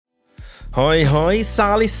Hoi, hoi,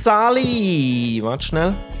 Sali, Sali! Warte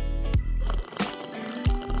schnell.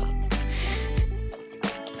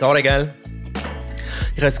 Sorry, gell?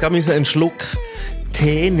 Ich musste jetzt gerade einen Schluck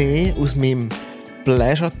Tee nehmen aus meinem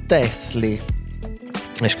Pleasure-Tässchen.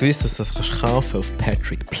 Hast du gewusst, dass du das kaufen auf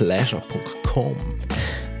patrickpleasure.com?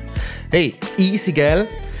 Hey, easy, gell?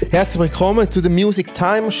 Herzlich willkommen zu der Music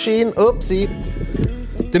Time Machine. Upsi!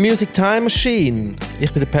 The Music Time Machine.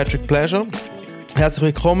 Ich bin der Patrick Pleasure. Herzlich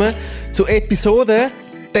willkommen zu Episode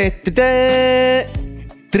 30.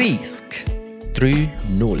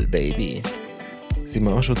 3-0, Baby. Sind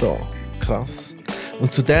wir auch schon da? Krass.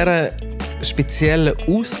 Und zu dieser speziellen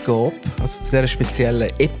Ausgabe, also zu dieser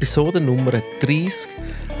speziellen Episode Nummer 30,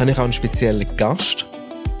 habe ich auch einen speziellen Gast.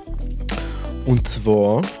 Und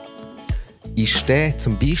zwar ist der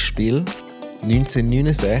zum Beispiel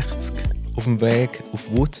 1969 auf dem Weg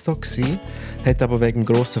auf Woodstock gsi, hat aber wegen dem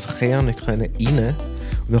grossen Verkehr nicht rein und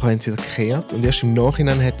dann haben sie wieder gekehrt und erst im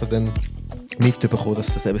Nachhinein hat er dann mitbekommen,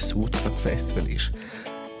 dass das eben das Woodstock Festival ist.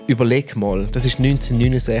 Überleg mal, das war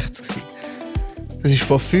 1969 gsi. Das war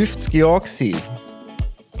vor 50 Jahren gsi.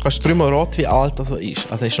 Kannst du dreimal raten, wie alt er ist?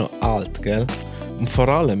 Also er ist noch alt, gell? Und vor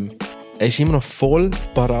allem, er ist immer noch voll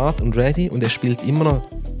parat und ready und er spielt immer noch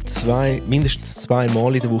mindestens 2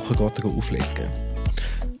 Mal in der Woche geht er auflegen.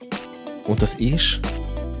 Und das ist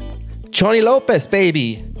Johnny Lopez,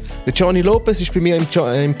 Baby! Der Johnny Lopez war bei mir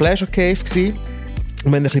im Pleasure Cave und wir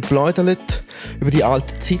haben ein bisschen geplaudert über die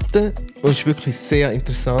alten Zeiten und es war wirklich sehr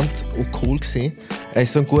interessant und cool gewesen. Er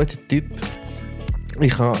ist so ein guter Typ.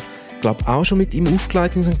 Ich habe, glaube auch schon mit ihm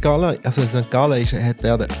aufgelegt in St. Gallen. Also in St. Gallen hat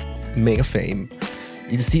er mega Fame.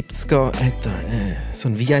 In den 70er hat er so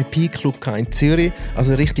einen VIP-Club in Zürich.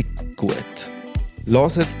 Also richtig gut.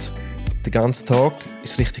 Hört den ganzen Tag,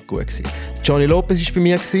 ist richtig gut gewesen. Johnny Lopez war bei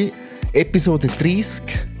mir, Episode 30.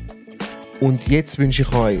 Und jetzt wünsche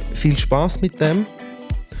ich euch viel Spass mit dem.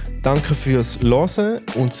 Danke fürs Hören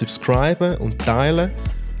und Subscriben und Teilen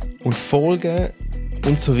und Folgen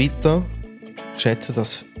und so weiter. Ich schätze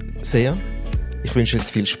das sehr. Ich wünsche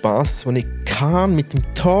jetzt viel Spass, wenn ich kann mit dem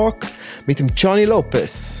Talk mit dem Johnny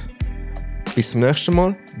Lopez. Bis zum nächsten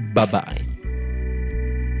Mal. Bye bye.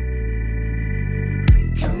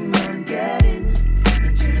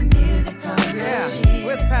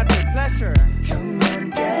 Patrick Pleasure. Come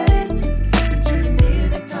on, get into the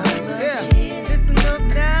music time machine. Listen up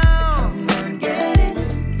now. Come on, get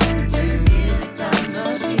into the music time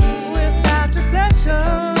machine. With Patrick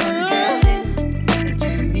Pleasure. Get into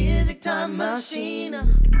the music time machine.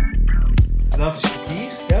 Das ist für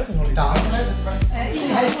dich, gell? Danke.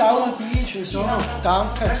 Sie hat auch noch dabei, ist so.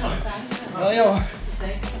 Danke. Ja.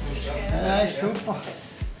 Ja, ist super.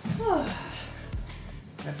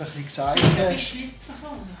 Ich habe ein bisschen gesagt,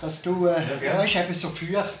 dass du, ist eben so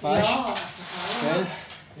feucht, weißt du?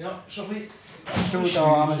 Ja, schon ein bisschen. Dass du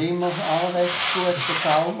da immer auch recht gute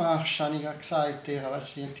Sau machst, habe ich ja gesagt.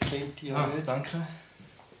 Was die kennt ihr nicht. Danke.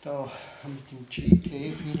 Da mit dem GG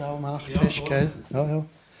viel auch gemacht hast, gell? Ja.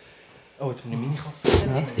 Oh, jetzt bin ich meine Kopf.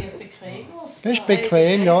 Ja. Das ist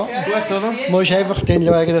bequem, ja. Gut, oder? Du musst einfach dann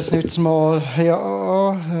schauen, dass nicht mal.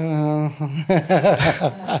 Ja.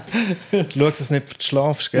 Du schaust, dass du nicht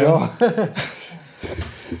schlafst, gell? Ja.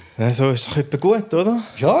 Ja, so ist es doch etwa gut, oder?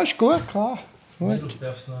 Ja, ist gut, klar. Gut. Du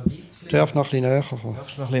darfst noch ein bisschen. Darf noch ein bisschen näher kommen.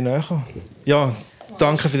 Darfst noch ein bisschen näher? Ja,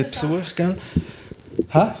 danke für den Besuch, gell?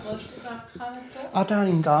 Hä? Ah, da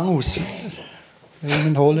im Gang aus.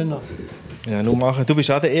 Wir holen noch. Ja, nur machen. Du bist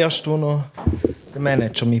auch der Erste, der noch den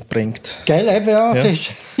Manager mitbringt. Gell, eben, ja. Das ist,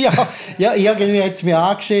 ja, irgendwie hat es mich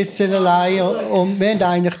angeschissen allein. Und wir haben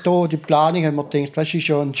eigentlich hier die Planung, haben wir gedacht, weißt du, ist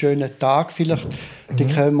schon ein schöner Tag. Vielleicht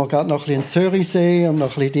dann können wir gerade noch ein bisschen in Zürichsee und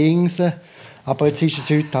noch ein bisschen Dingsen. Aber jetzt ist es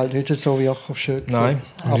heute halt nicht so wirklich schön. Nein,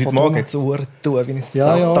 aber heute Morgen hat es Uhren tun, wie es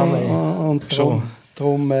Satan. Und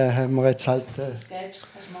darum haben wir jetzt halt...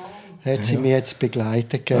 hat sie mich jetzt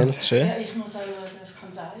begleitet, gell? Ja, schön. Ja, ich muss auch schauen, das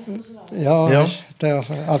kann sein. Ja.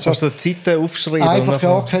 Also, kannst du Zeiten aufschreiben? Einfach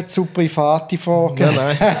ja, keine zu private Fragen. Ja,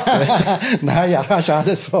 nein, das ist gut. Nein, ja, hast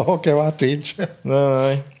alles Fragen, was du willst.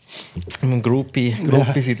 Nein. Groupies in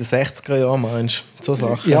den 60er Jahren, meinst du? So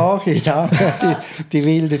Sachen. Ja, genau. Die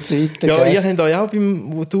wilden Zeiten. Ja, ihr habt euch auch,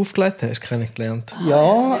 wo du aufgelegt hast, kennengelernt.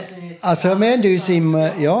 Ja, also wir haben uns im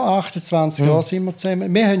 28 Jahren sind wir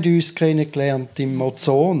zusammen. Wir haben uns kennengelernt im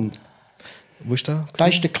Ozon. Wo ist das?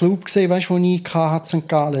 Das war der Club, weißt du, den ich in St.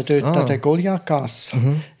 Gallen dort an der Goliathgasse.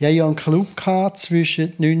 Ich hatte einen Club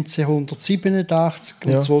zwischen 1987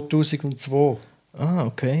 und 2002. Ah,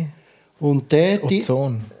 okay. Und der,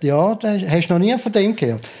 Ozon. Ja, hast du noch nie von dem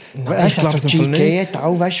gehört? Nein, ich glaube, GG hat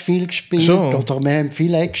auch viel gespielt. Schon. Oder wir haben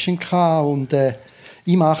viel Action gehabt. Und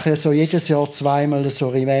Ich mache so jedes Jahr zweimal so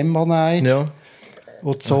Remember Night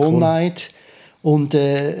oder Zone Night. Und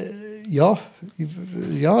ja,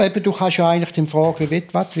 eben, du kannst ja eigentlich den fragen,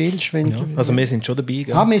 was willst du. Also wir sind schon dabei,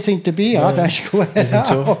 gell? Wir sind dabei, ja, das ist gut.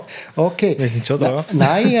 Wir sind schon da.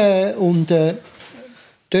 Nein, und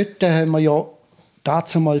dort haben wir ja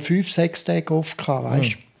dazu mal 5-6 Tage oft gehabt,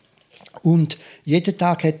 weißt? Und jeden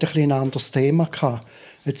Tag hatte ein anderes Thema gehabt.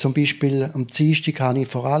 Zum Beispiel am Dienstag habe ich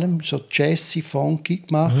vor allem so Jazzy, Funky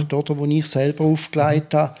gemacht, oder, wo ich selber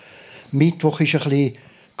aufgelegt habe. Mittwoch war ein bisschen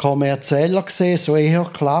kommerzieller gesehen, so eher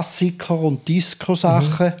Klassiker und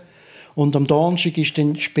Disco-Sachen. Und am Donnerstag ist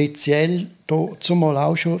dann speziell zumal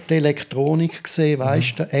auch schon die Elektronik gesehen,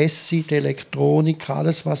 weißt du, der Acid, die Elektronik,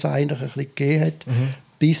 alles, was eigentlich ein bisschen gegeben hat,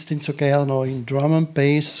 bis dann sogar noch in Drum and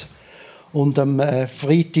Bass. Und am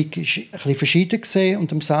Freitag war es ein bisschen verschieden gesehen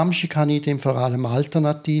und am Samstag habe ich dann vor allem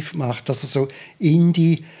alternativ gemacht, also so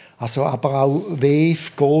Indie, also aber auch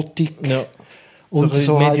Wave, Gothic. Ja. Und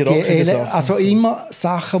so halt also immer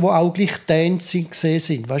Sachen, die auch gleich Dancing gesehen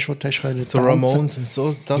sind. Weißt du, wo du hast können so Ramones und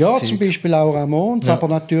so? Ja, Zeug. Zum Beispiel auch Ramones, aber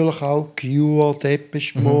natürlich auch Cure,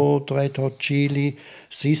 Depeche Mode, Red Hot Chili,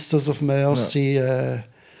 Sisters of Mercy,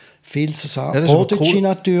 viel so Sachen. Ja, Prodigy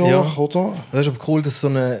natürlich, oder? Das ist aber cool, dass so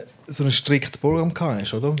ein striktes Programm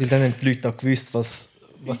hast, oder? Weil dann haben die Leute auch gewusst, was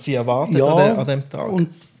sie erwarten an dem Tag. Und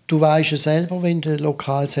du weißt ja selber, wenn der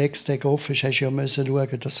Lokal 6 Tage offen ist, hast du ja müssen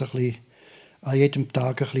schauen, dass du ein bisschen an jedem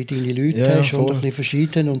Tag ein bisschen deine Leute hast und ein bisschen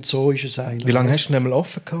verschieden. Und so ist es eigentlich. Wie lange hast du denn einmal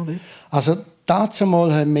offen gehabt? Also dazu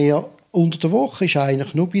mal haben wir unter der Woche ist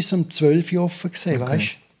eigentlich nur bis um 12 Uhr offen gewesen, weißt?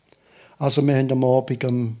 Also wir haben am Abend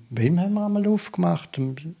wann haben wir einmal aufgemacht?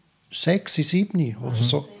 Um 6, 7 oder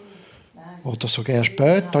so. Oder sogar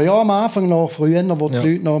später. Ja, am Anfang noch früher, wo die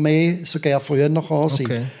Leute noch mehr sogar früher gekommen sind.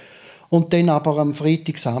 Okay. Und dann aber am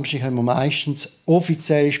Freitag, Samstag haben wir meistens,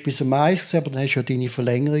 offiziell ist bis um 1 gewesen, aber dann hast du ja deine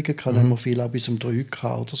Verlängerungen gehabt, haben wir viel auch bis um 3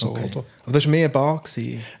 gehabt oder so. Okay. Oder? Aber das war mehr eine Bar?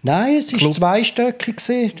 Nein, es war zweistöckig,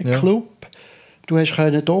 der Club. Du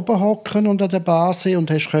konntest oben hocken und an der Bar sein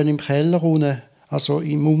und hast im Keller unten, also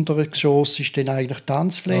im unteren Geschoss, ist dann eigentlich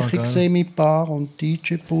Tanzfläche mit Bar und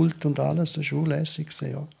DJ-Pult und alles. Das war unlässig.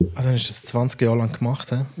 Ja. Also dann hast du das 20 Jahre lang gemacht?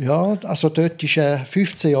 He? Ja, also dort war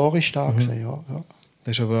 15 Jahre da. Ja.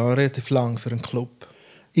 Das ist aber auch relativ lang für einen Club.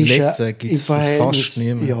 Jetzt gibt es fast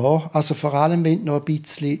nicht mehr. Ja, also vor allem, wenn du noch ein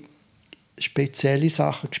bisschen spezielle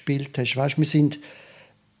Sachen gespielt hast. Weißt, wir sind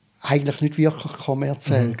eigentlich nicht wirklich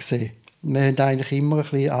kommerziell gesehen. Wir haben eigentlich immer ein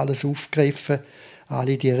bisschen alles aufgegriffen,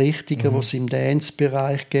 alle die Richtigen, die es im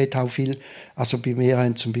Dance-Bereich geht. Auch viel, also bei mir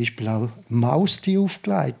haben zum Beispiel auch Mausti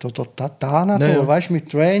aufgelegt oder Tatana, weißt, mit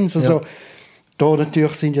Trance. Also, da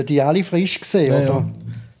natürlich sind ja die alle frisch gesehen, oder?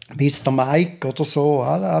 Mr. Mike oder so,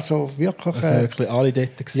 also wirklich. Also wirklich alle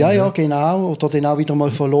dort gewesen, ja, genau. Oder dann auch wieder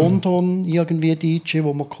mal von London irgendwie DJ,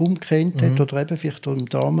 wo man kaum kennt hat. Oder eben vielleicht im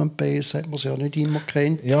Drum and Bass hat man es ja nicht immer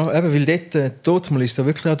kennt. Ja, eben, weil dort ist es ja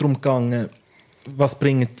wirklich auch darum gegangen, was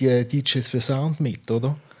bringen die DJs für Sound mit,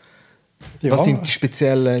 oder? Ja. Was sind die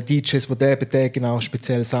speziellen DJs, die genau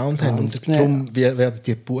speziellen Sound haben? Und darum werden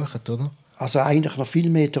die gebucht, oder? Also eigentlich noch viel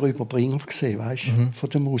mehr der Überbringer gesehen, weißt du, von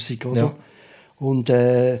der Musik, oder? Ja. Und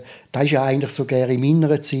das ist ja eigentlich sogar in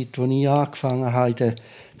meiner Zeit, als ich angefangen habe, in den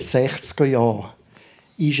 60er Jahren,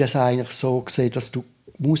 ist es eigentlich so gewesen, dass du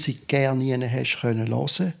Musik gerne nie hast können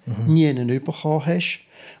hören, nie bekommen hast.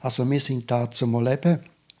 Also wir sind dazu mal eben,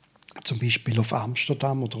 zum Beispiel auf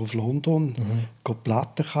Amsterdam oder auf London,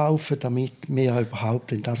 Platten kaufen, damit wir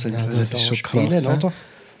überhaupt in das ist schon spielen, krass, oder?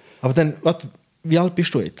 Aber dann, wie alt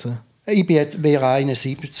bist du jetzt? Ich wäre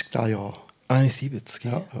 71 da Jahr. 71?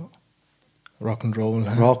 Ja. Rock'n'Roll.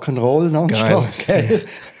 Rock'n'Roll nonstop.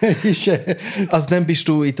 Also dann bist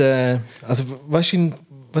du in der... Also was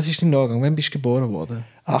ist dein Jahrgang? Wann bist du geboren worden?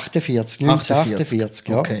 1948,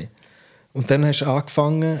 ja. Okay. Und dann hast du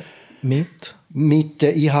angefangen mit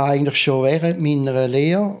ich habe eigentlich schon während meiner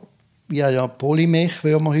Lehre, ja Polymech,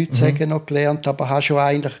 würde man heute sagen, noch gelernt, aber habe schon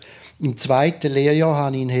eigentlich im zweiten Lehrjahr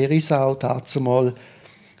habe ich in Herisau dazu mal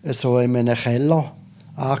so in einem Keller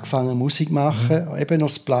angefangen Musik zu machen, eben noch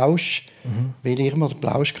das Plausch, weil ich immer den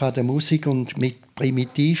Plausch hatte, Musik und mit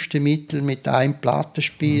primitivsten Mitteln, mit einem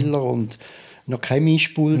Plattenspieler und noch kein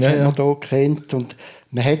Mischpult hat man hier kennt und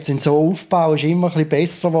man hat es so aufgebaut, ist immer ein bisschen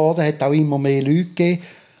besser geworden, hat auch immer mehr Leute gegeben.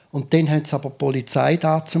 Und dann haben sie aber die Polizei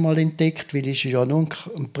dazu mal entdeckt, weil es ja nur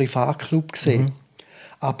ein Privatclub war.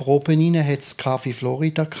 Aber oben rein hat es Café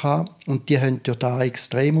Florida gehabt, und die haben ja da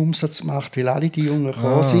extrem Umsatz gemacht, weil alle die Jungen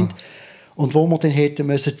gekommen sind. Und wo wir dann hätten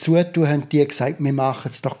müssen zutun, haben die gesagt, wir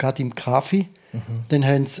machen es doch gerade im Kaffee. Dann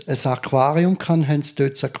haben sie ein Aquarium gehabt, haben sie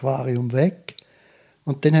dort das Aquarium weg.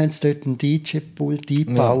 Und dann haben sie dort einen DJ-Pult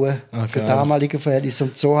eingebaut für damalige Verhältnisse.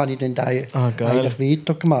 Und so habe ich dann eigentlich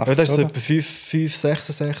weitergemacht. Ja, das ist so etwa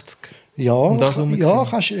 5,66. Ja,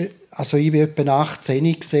 also ich war etwa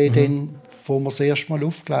 18 gesehen, dann, wo man das erste Mal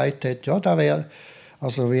aufgelegt hat. Ja, da wäre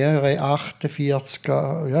 48,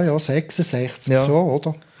 66, so,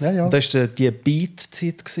 oder? Ja. Und das war die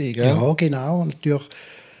Beat-Zeit, gell? Ja, genau. Und natürlich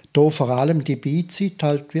da vor allem die Beat-Zeit,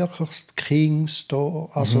 halt wirklich Kings, da,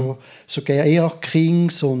 also sogar eher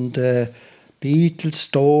Kings und Beatles,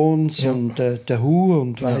 Stones und The Who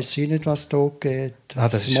und weiss ich nicht, was da geht.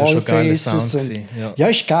 Das ist ja schon ein geiler Sound. Ja,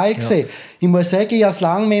 ist geil gewesen. Ich muss sagen, ich habe es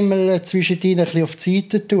lange mal zwischendrin ein bisschen auf die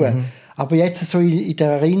Seite tun. Aber jetzt so in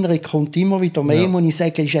der Erinnerung kommt immer wieder mehr, muss ich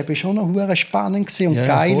sagen, es war eben schon noch spannend gewesen und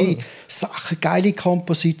geile Sachen, geile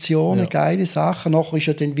Kompositionen, geile Sachen. Nachher ist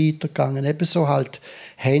ja dann weitergegangen, eben so halt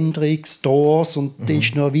Hendrix, Doors und dann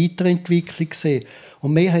ist noch eine Weiterentwicklung gewesen.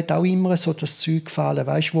 Und mir hat auch immer so das Zeug gefallen,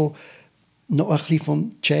 weißt, wo noch ein bisschen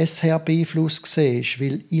vom Jazz her beeinflusst war,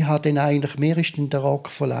 weil ich habe dann eigentlich, mir ist dann der Rock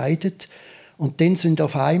verleidet. Und dann sind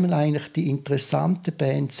auf einmal eigentlich die interessanten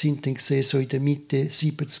Bands sind dann gesehen, so in der Mitte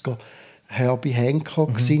 70er, Herbie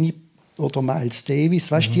Hancock oder Miles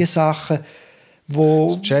Davis, weißt du, die Sachen, wo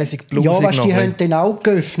so jazzig, bluesig ja, weißt, die noch haben dann auch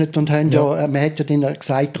geöffnet und haben man hat ja dann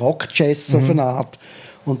gesagt Rock-Jazz auf eine Art.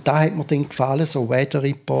 Und da hat mir dann gefallen, so Weather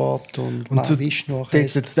Report und zu Vishnu.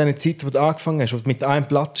 Zu dieser Zeit, wo du angefangen hast, wo du mit einem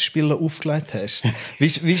Plattenspieler aufgelegt hast,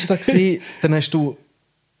 wie war das? Dann hast du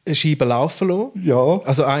eine Scheibe laufen lassen. Ja.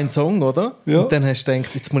 Also einen Song, oder? Ja. Und dann hast du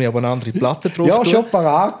gedacht, jetzt muss ich aber eine andere Platte drauf ja, tun. schon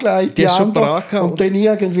parat gelegt. Die hast schon parat gehabt. Und dann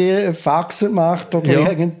irgendwie Faxen gemacht oder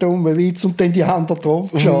irgendeinen dummen Witz und dann die andere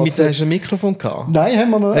drauf geschossen. Hast du ein Mikrofon gehabt? Nein, haben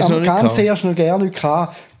wir noch ganz erst noch gerne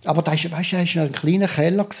gehabt. Aber da hast du einen kleinen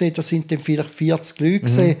Keller gesehen, da sind dann vielleicht 40 Leute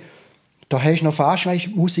gesehen. Da hast du noch fast, weißt,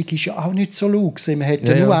 die Musik ist ja auch nicht so laut. Man hat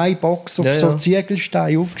ja nur eine Box auf so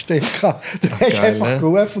Ziegelstein aufgestellt. Da hast du einfach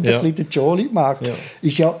gerufen und ein bisschen den Jolly gemacht.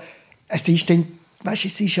 Ja. Es ist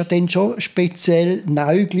ja dann schon speziell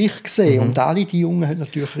neuglich gesehen. Und alle die Jungen haben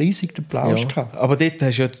natürlich riesig den Applaus gehabt. Aber dort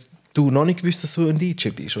hast du noch nicht gewusst, dass du ein DJ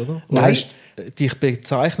bist, oder? Nein. Hast dich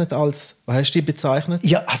bezeichnet als... Was hast du dich bezeichnet?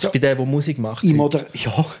 Ja, also... Bei dem, der Musik macht. Ich muss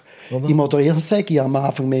dir ehrlich sagen, ich hatte am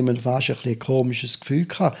Anfang fast ein komisches Gefühl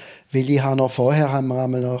gehabt, weil vorher haben wir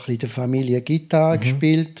einmal noch ein bisschen in der Familie Gitarre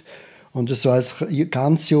gespielt und so als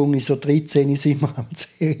ganz Junge, so 13, sind wir am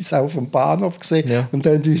CS auf dem Bahnhof gesehen und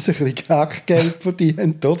haben uns ein bisschen Kackgeld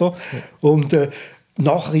verdient, oder? Und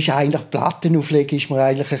nachher ist eigentlich Plattenauflegen ist mir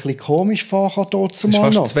eigentlich ein bisschen komisch vorher dort zu machen.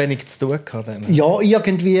 Hast fast zu wenig zu tun gehabt? Ja,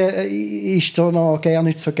 irgendwie ist da noch gar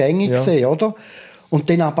nicht so gängig gesehen, oder? Und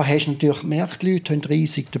dann aber hast du natürlich gemerkt, die Leute haben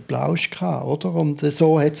riesig den Applaus gehabt, oder? Und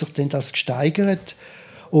so hat sich dann das gesteigert.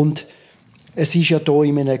 Und es ist ja hier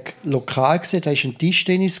in einem Lokal gesehen, da ist ein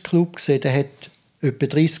Tischtennisclub gesehen, der hat etwa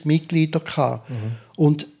 30 Mitglieder gehabt.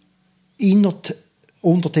 Und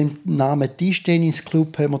unter dem Namen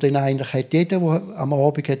Tischtennisclub haben wir dann eigentlich, hat jeder, der am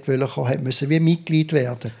Abend kommen musste wie Mitglied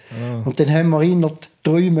werden. Und dann haben wir in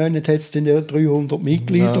 3 Monaten hat's dann 300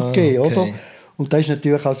 Mitglieder gegeben, oder? Und das ist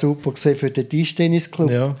natürlich auch super für den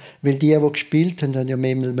Tischtennisclub, weil die gespielt haben, ja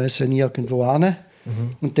müssen irgendwo hin.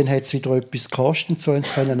 Und dann hat es wieder etwas gekostet, so haben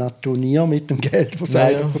sie ein Turnier mit dem Geld, das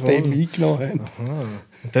sie von dem eingenommen haben. Aha.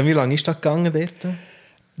 Und dann, wie lange ist das gegangen dort?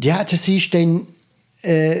 Ja, das ist dann...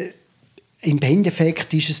 im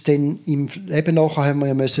Endeffekt ist es dann... Eben nachher haben wir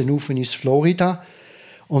ja müssen rauf ins Florida.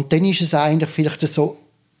 Und dann ist es eigentlich vielleicht so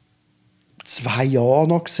 2 Jahre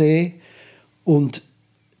noch gesehen. Und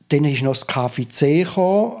dann ist noch das KFC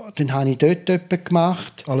gekommen, dann habe ich dort etwas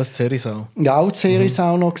gemacht. Alles Zerisau? Ja, auch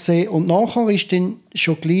Zerisau noch gesehen. Und nachher ist dann,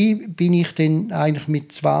 schon gleich bin ich dann eigentlich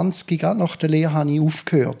mit 20, gerade nach der Lehre, habe ich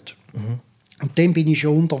aufgehört. Und dann bin ich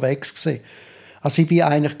schon unterwegs gewesen. Also ich bin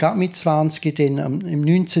eigentlich gerade mit 20, dann, im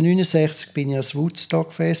 1969 bin ich ans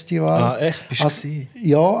Woodstock-Festival. Ah, echt? Bist du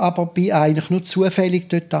ja, aber bin eigentlich nur zufällig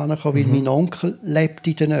dort angekommen, weil mein Onkel lebt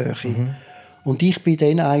in der Nähe. Und ich bin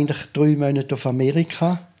dann eigentlich 3 Monate auf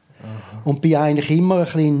Amerika. Und bin eigentlich immer ein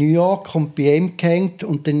bisschen in New York und bei ihm gehängt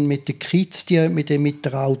und dann mit den Kids mit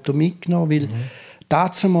der Auto mitgenommen, weil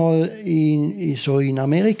dazu mal in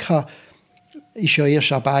Amerika ist ja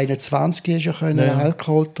erst ab 21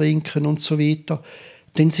 Alkohol trinken und so weiter.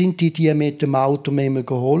 Dann sind die mit dem Auto manchmal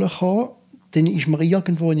geholt gekommen. Dann ist man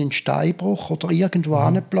irgendwo in einen Steinbruch oder irgendwo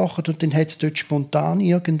angebrochen und dann hat es dort spontan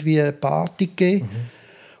irgendwie eine Party gegeben.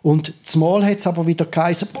 Und zumal hat es aber wieder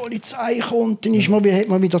geheißen, die Polizei kommt, dann hat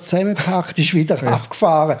man wieder zusammengepackt, ist wieder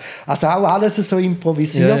abgefahren. Also auch alles so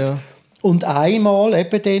improvisiert. Ja. Und einmal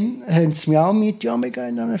eben dann haben sie mich auch mit, wir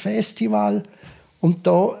gehen an ein Festival. Und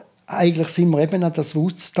da eigentlich sind wir eben an das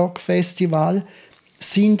Woodstock-Festival.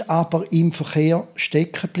 sind aber im Verkehr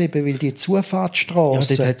stecken geblieben, weil die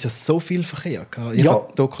Zufahrtsstraßen... Ja, dort hat es ja so viel Verkehr gehabt. Ich habe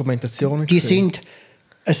Dokumentationen die gesehen. sind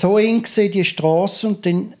so eng gesehen, die Straße, und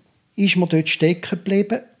dann ist man dort stecken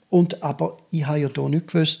geblieben. Aber ich habe ja da nicht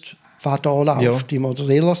gewusst, was da läuft. Ja. Ich muss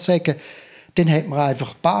ehrlich sagen, dann hat man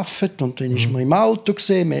einfach gebaffet und dann ist man im Auto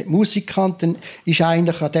gesehen, man hat Musik gekannt, dann ist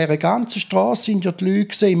eigentlich an dieser ganzen Straße sind ja die Leute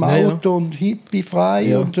gesehen, im Auto und hippie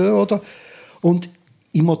frei und oder. Und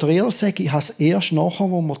ich muss ehrlich sagen, ich habe es erst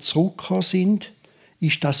nachher, wo wir zurückgekommen sind,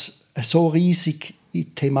 ist das so riesig in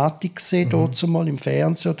die Thematik gesehen, dort mal im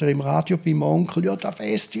Fernsehen oder im Radio beim Onkel, ja, das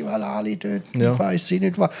Festival, alle dort, ich weiss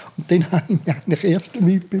nicht was. Und dann habe ich mich eigentlich erst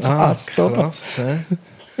damit befasst. Krass,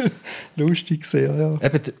 Lustig sehr, ja.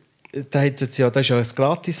 Eben, das war ja ein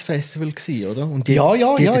Gratis-Festival, oder? Und die ja.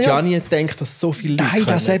 hätten ja nie gedacht, dass so viele Leute Nein,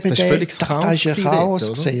 das kommen. Das war völlig Chaos. Das war ein Chaos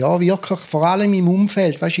dort, gewesen, ja, wirklich. Vor allem im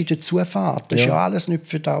Umfeld, weißt du, in der Zufahrt. Das ist ja alles nicht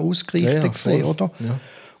für das ausgerichtet gewesen, oder? Ja.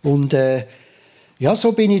 Und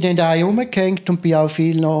so bin ich dann da rumgehängt und bin auch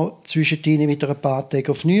viel noch zwischendrin wieder ein paar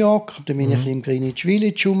Tage auf New York. Dann bin ich ein bisschen im Greenwich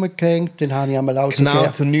Village rumgehängt. Dann habe ich einmal auch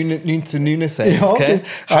genau, zu 1969, ja, gell?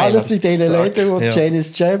 alles in den Läden, wo ja.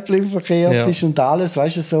 Janis Joplin verkehrt ist und alles,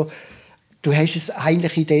 weißt du, so. Du hast es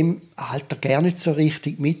eigentlich in dem Alter gar nicht so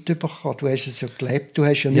richtig mitbekommen. Du hast es ja gelebt. Du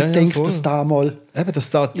hast ja nicht gedacht, voll. dass da mal eben,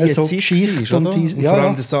 dass da die so Zeit Geschichte war, oder? und Und vor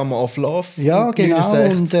allem der Summer of Love. Ja, genau.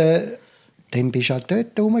 69. Und dann bist du halt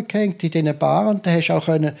dort rumgehängt in diesen Baren und dann hast du auch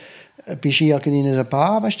bist irgendwie in einer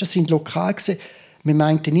Bar, weißt, das sind lokal gewesen. Wir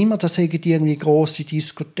meinten immer, das seien irgendwie grosse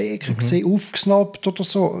Diskotheken gewesen, aufgesnappt oder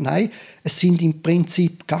so. Nein, es sind im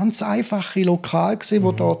Prinzip ganz einfache Lokale gewesen,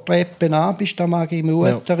 wo da Treppen an bist, da mag ich mich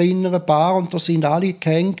gut erinnern, Bar, und da sind alle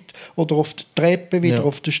gehängt oder auf der Treppe, wieder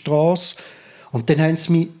auf der Straße. Und dann haben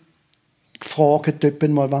sie mich gefragt,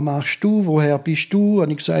 mal, was machst du, woher bist du? Und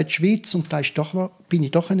ich gesagt, Schweiz. Und da bin ich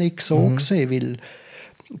doch nicht so gesehen, weil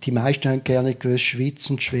die meisten haben gerne gewusst, Schweiz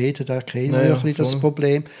und Schweden, da kennen wir ein bisschen das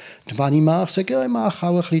Problem. Dann, wenn ich mache, sage ich, ich mache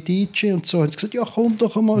auch ein bisschen DJ und so. Haben sie gesagt, ja, komm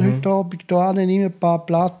doch mal heute Abend da hin, nimm ein paar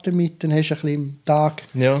Platten mit, dann hast du ein bisschen am Tag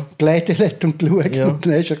gelädelt und geschaut und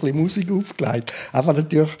dann hast du ein bisschen Musik aufgelegt. Aber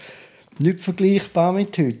natürlich nicht vergleichbar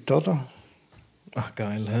mit heute, oder? Ach,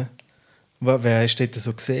 geil, hä? Wer hast du dort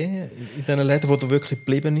so gesehen, in diesen Läden, wo du wirklich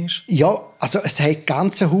geblieben bist? Ja, also es hat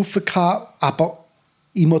ganze Haufen gehabt, aber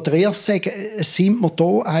ich muss dir erst sagen, sind mir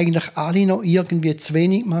da eigentlich alle noch irgendwie zu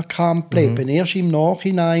wenig markant geblieben. Erst im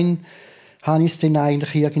Nachhinein habe ich es dann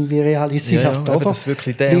eigentlich irgendwie realisiert, oder? Dass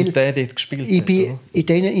wirklich der und der dort gespielt hat.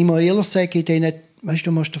 Ich muss ehrlich sagen, weißt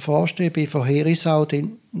du, musst dir vorstellen, ich bin von Herisau,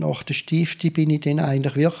 nach der Stifte bin ich dann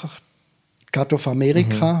eigentlich wirklich, gerade auf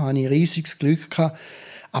Amerika, habe ich riesiges Glück gehabt.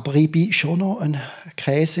 Aber ich war schon noch ein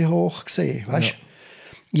Käse hoch gesehen, weißt? Ja.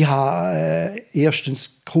 Ich habe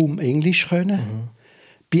erstens kaum Englisch können,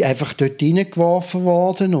 bin einfach dort reingeworfen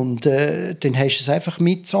worden und dann hast du es einfach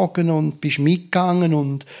mitgezogen und bist mitgegangen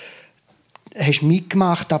und hast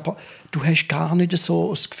mitgemacht, aber du hast gar nicht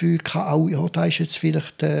so das Gefühl gehabt, oh, ja, da ist jetzt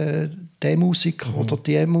vielleicht der Musiker oder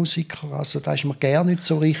die Musiker, also da ist mir gar nicht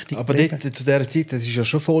so richtig. Aber dort, zu dieser Zeit, das war ja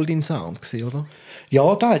schon voll dein Sound, oder?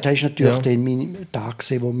 Ja, da ist natürlich dann mein Tag,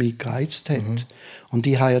 der mich gereizt hat. Und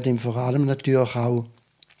ich habe ja dann vor allem natürlich auch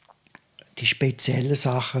die speziellen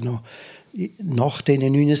Sachen noch. Nach den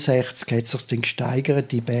 69 hat es sich dann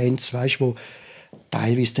gesteigert, die Bands, weißt, wo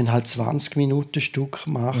teilweise dann halt 20 Minuten Stück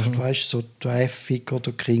macht, weißt, so Traffic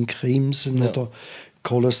oder King Crimson oder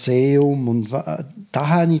Kolosseum. Und da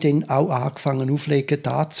habe ich dann auch angefangen aufzulegen.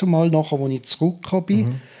 Dazu mal nachher, als ich zurückgekommen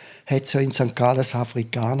bin, hat es ja in St. Gallen das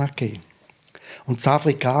Afrikaner gegeben. Und das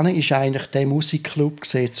Afrikaner war eigentlich der Musikclub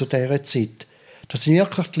zu dieser Zeit. Da sind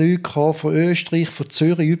wirklich die Leute gekommen, von Österreich, von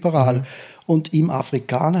Zürich, überall. Und im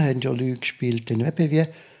Afrikaner haben ja Leute gespielt, wie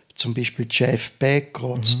zum Beispiel Jeff Beck,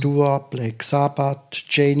 Rod Stewart, Black Sabbath,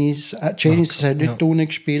 Janis. Janis hat nicht unten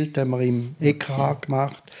gespielt, haben wir im EKH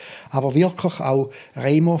gemacht. Aber wirklich auch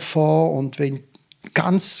Raymond und wenn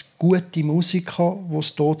ganz gute Musiker, die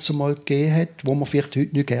es dort mal gegeben hat, die man vielleicht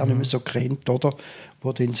heute nicht gerne mehr so kennt, oder?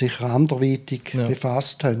 Die dann sich anderweitig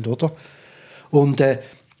befasst haben, oder? Und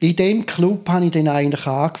in diesem Club habe ich dann eigentlich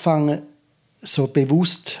angefangen, so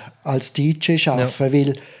bewusst als DJ zu arbeiten,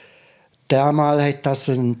 weil damals hat das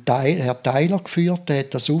Herr Tyler geführt, der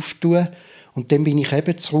hat das aufgetan. Und dann bin ich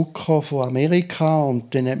eben zurückgekommen von Amerika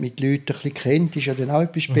und dann hat mich die Leute ein bisschen kennt, ist ja dann auch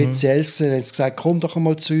etwas Spezielles gewesen. Dann haben sie gesagt, komm doch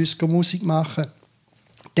einmal zu uns Musik machen.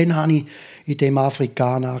 Dann habe ich in dem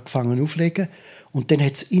Afrikaner angefangen aufzulegen und dann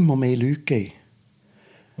hat es immer mehr Leute gegeben.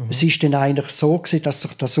 Es war dann eigentlich so gewesen, dass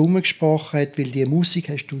sich das umgesprochen hat, weil die Musik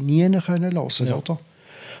hast du nie hören können, oder?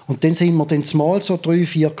 Und dann sind wir dann mal so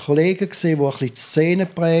 3-4 Kollegen gewesen, die ein bisschen die Szene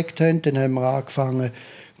geprägt haben. Dann haben wir angefangen,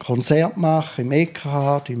 Konzerte machen, im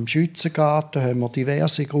EKH, im Schützengarten, haben wir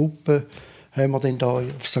diverse Gruppen haben wir dann da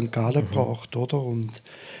auf St. Gallen gebracht, oder? Und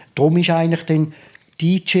darum ist eigentlich dann,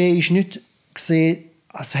 DJ ist nicht gesehen,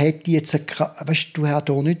 als hätte jetzt weißt, du hast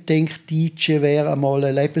auch nicht gedacht, DJ wäre einmal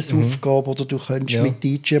eine Lebensaufgabe oder du könntest mit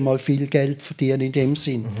DJ mal viel Geld verdienen in dem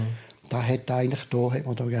Sinn. Da hat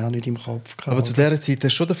man da gar nicht im Kopf gehabt. Aber zu dieser Zeit hast du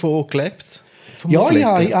schon davon gelebt? Ja, ich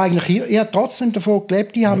habe trotzdem davon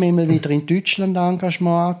gelebt. Ich habe mich mal wieder in Deutschland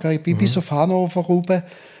Engagement gegeben. Ich bin bis auf Hannover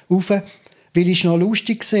rauf, weil ich noch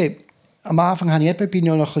lustig war. Am Anfang bin ich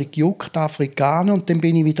noch ein bisschen gejuckt, Afrikaner, und dann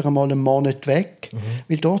bin ich wieder einmal einen Monat weg.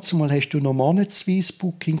 Weil dort hast du noch monatsweise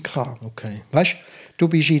Booking gehabt. Okay. Weißt, du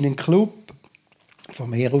bist in einem Club,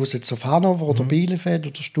 von mir aus jetzt auf Hannover oder Bielefeld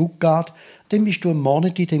oder Stuttgart, dann bist du einen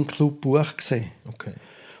Monat in diesem Club gebucht gewesen. Okay.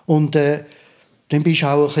 Und dann bist du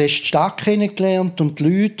auch die Stadt kennengelernt und die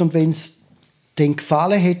Leute, und wenn es denen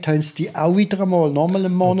gefallen hat, haben sie dich auch wieder einmal nochmal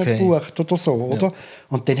einen Monat gebucht oder so, oder? Ja.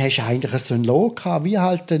 Und dann hast du eigentlich so einen Lohn gehabt, wie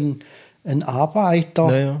halt ein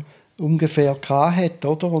Arbeiter ungefähr hatte,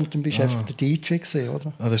 oder? Und dann bist du einfach der DJ gewesen,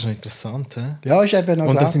 oder? Das ist noch interessant, he? Ja, ist eben noch.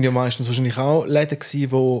 Und das sind ja meistens wahrscheinlich auch Läden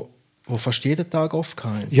gewesen, wo fast jeden Tag oft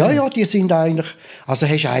hatten. Ja, die sind eigentlich, also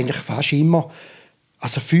hast du eigentlich fast immer,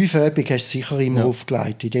 also 5 Abende hast du sicher immer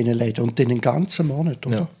aufgelegt in diesen Läden und dann den ganzen Monat,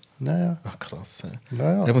 oder? Ja. Ach, krass.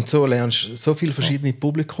 Ja. Und so lernst du so viele verschiedene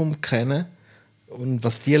Publikum kennen. Und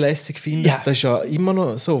was die lässig finden, das ist ja immer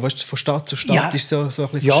noch so. Weißt du, von Stadt zu Stadt ist so ein bisschen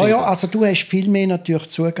verschieden. Ja, also du hast viel mehr natürlich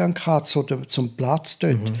Zugang gehabt zum Platz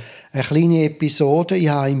dort. Eine kleine Episode, ich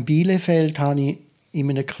habe in Bielefeld in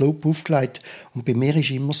einem Club aufgelegt und bei mir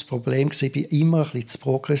war immer das Problem, ich war immer ein bisschen zu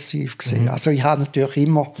progressiv. Also ich habe natürlich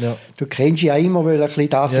immer, du kennst ja immer, ein bisschen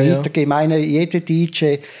das weitergeben. Ich meine, jeder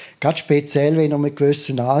DJ, ganz speziell, wenn er mit einem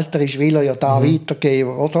gewissen Alter ist, will er ja da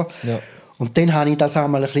weitergeben, oder? Ja. Und dann habe ich das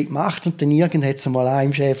einmal ein bisschen gemacht und dann irgendwann hat es mal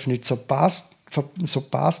einem Chef nicht so gepasst hat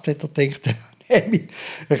er gedacht, nehme ich ein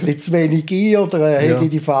bisschen zu wenig ein oder habe ich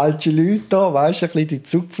die falschen Leute da, weißt du, ein bisschen die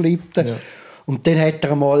zugeflippten. Ja. Und dann hat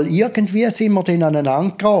er mal, irgendwie sind wir dann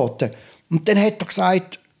aneinander geraten. Und dann hat er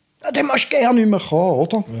gesagt, dann musst du gerne nicht mehr kommen,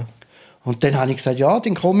 oder? Ja. Und dann habe ich gesagt, ja,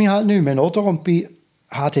 dann komme ich halt nicht mehr, oder? Und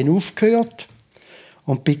habe dann aufgehört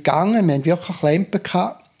und bin gegangen, wir hatten wirklich Klempen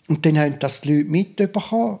gehabt. Und dann haben das die Leute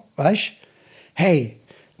mitbekommen, weißt du? Hey,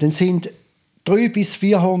 dann sind 300 bis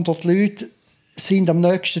 400 Leute sind am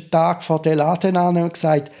nächsten Tag vor den Laden an und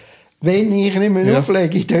gesagt, wenn ich nicht mehr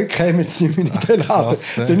auflege, dann kommen sie nicht mehr in den Laden.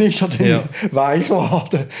 Krass, dann ist er dann weich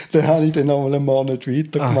geworden. Dann habe ich dann noch einen Monat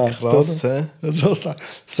weitergemacht. Krass, oder? Also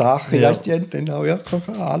Sachen, die haben dann auch wirklich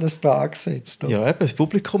alles da gesetzt. Oder? Ja, eben, das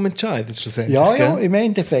Publikum entscheidet schlussendlich. Ja, im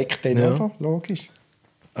Endeffekt dann, oder? Logisch.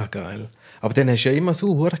 Geil. Aber dann hast du ja immer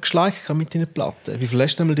so geschleicht mit deinen Platten. Wie viel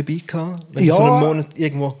hast du dabei gehabt, wenn du so einen Monat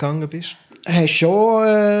irgendwo gegangen bist? Hast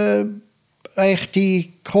schon rechte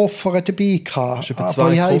Koffer dabei gehabt.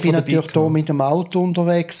 Aber ich bin natürlich hier mit dem Auto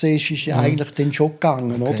unterwegs, ist eigentlich dann schon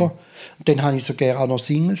gegangen, oder? Und dann habe ich sogar auch noch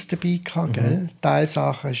Singles dabei gehabt, gell?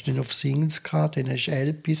 Teilsachen hast du dann auf Singles gehabt, dann hast du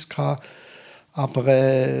LPs gehabt. Aber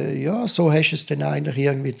so hast du es dann eigentlich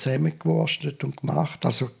irgendwie zusammengewurstelt und gemacht.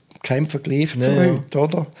 Also kein Vergleich zu heute,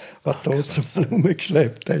 oder? Was du da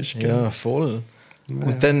rumgeschleppt hast. Gell? Ja, voll. Ja.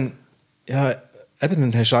 Und dann,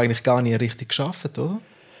 dann hast du eigentlich gar nicht richtig gearbeitet, oder?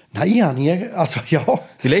 Nein, ich habe nie, also ja.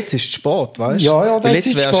 Weil jetzt ist es spät, weißt du? Ja, jetzt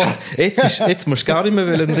ist es spät. Jetzt musst du gar nicht mehr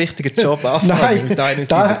einen richtigen Job anfangen mit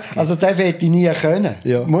 71. Also das hätte ich nie können.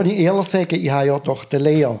 Ja. Muss ich ehrlich sagen, ich habe ja doch den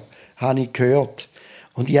Lehrer, habe ich gehört.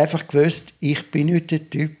 Und ich habe einfach gewusst, ich bin nicht der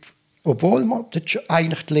Typ, obwohl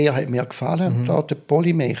eigentlich die Lehre hat mir gefallen, der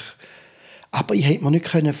Polymech. Aber ich hätte mir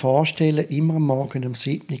nicht vorstellen können, immer am Morgen um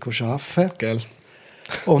 7 Uhr zu arbeiten. Gell.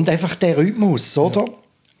 Und einfach der Rhythmus, oder? Ja.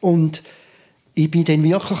 Und ich bin dann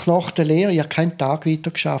wirklich nach der Lehre, ich habe keinen Tag weiter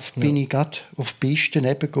geschafft, bin ich gerade auf die Piste,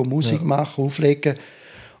 Musik machen, auflegen.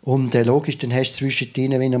 Und logisch, dann hast du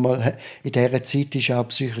zwischendrin, wenn mal in dieser Zeit ist auch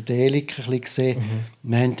Psychedelika ein bisschen gesehen.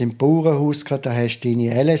 Wir haben im Bauernhaus gehabt, da hast du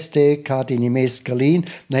deine LSD gehabt, deine Mescalin,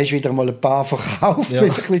 dann hast du wieder mal ein paar verkauft, wenn du ein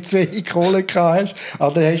bisschen zu wenig Kohle gehabt hast.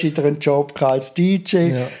 Aber dann hast du wieder einen Job gehabt als DJ.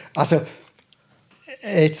 Ja. Also,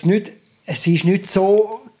 es ist nicht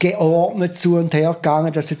so geordnet zu und her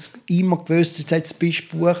gegangen, dass jetzt immer gewusst ist, jetzt bist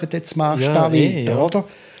du buchen, jetzt machst du da weiter, oder?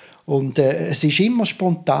 Und es ist immer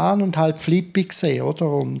spontan und halt flippig gewesen, oder?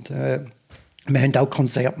 Und wir haben auch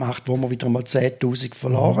Konzerte gemacht, wo wir wieder mal 10'000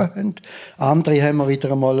 verloren haben. Andere haben wir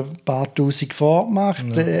wieder mal ein paar Tausend vorgemacht.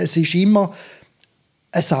 Ja. Es ist immer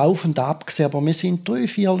ein Auf und Ab gewesen, aber wir sind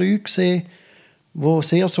 3-4 Leute gewesen, die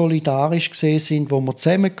sehr solidarisch gewesen sind, wo wir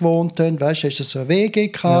zusammen gewohnt haben. Weißt du, hast du so eine WG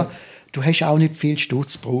gehabt. Ja. Du hast auch nicht viel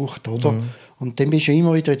Stutz gebraucht, oder? Und dann bist du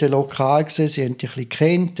immer wieder in der Lokal gewesen, sie haben dich ein bisschen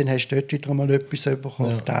gekannt, dann hast du dort wieder mal etwas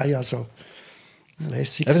bekommen. Ja. Also,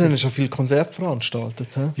 lässig. Eben, dann hast du schon viele Konzerte veranstaltet.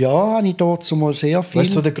 He? Ja, habe ich dort mal sehr viel.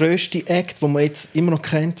 Weißt du, so der grösste Act, den man jetzt immer noch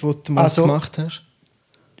kennt, den du mal gemacht hast?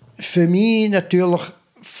 Für mich natürlich,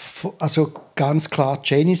 also ganz klar,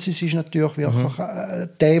 Genesis ist natürlich wirklich der,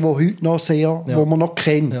 der heute noch sehr, wo man noch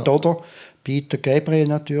kennt, oder? Peter Gabriel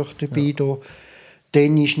natürlich dabei. Da.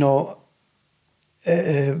 Dann ist noch,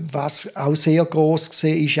 was auch sehr gross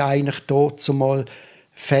war, ist eigentlich dort zumal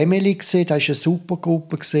Family gewesen. Da war eine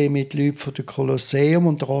Supergruppe mit Leuten von der Kolosseum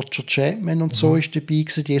und Roger Chapman und so ist dabei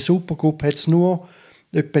gewesen. Die Supergruppe hat es nur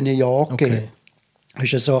etwa ein Jahr gegeben.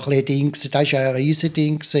 Das war so ein Ding, das war ein riesiges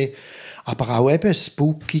Ding. Aber auch eben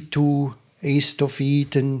Spooky Tooth, East of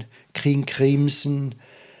Eden, King Crimson,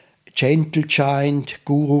 Gentle Giant,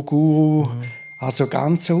 Guru. Also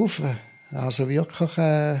ganz offen. Also wirklich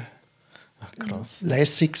krass.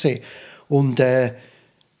 Lässig gewesen. Und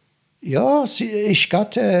ja, es ist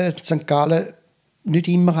gerade St. Gallen nicht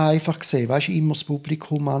immer einfach gewesen, weißt, immer das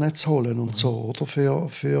Publikum anzuholen und so, oder?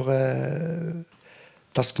 Für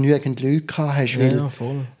dass du genügend Leute hast,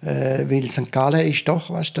 weil St. Gallen ist doch,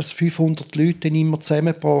 weißt, dass 500 Leute immer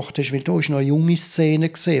zusammengebracht hast, weil da ist noch eine junge Szene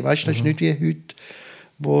gesehen, weißt, das ist nicht wie heute,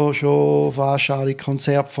 wo schon fast alle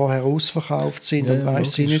Konzerte vorher ausverkauft sind und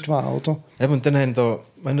weiss ich nicht was, oder? Eben, und dann haben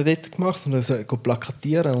wir dort gemacht, sondern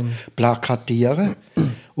plakatieren. Plakatieren.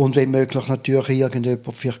 Und wenn möglich natürlich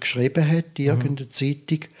irgendjemand vielleicht geschrieben hat, irgendeine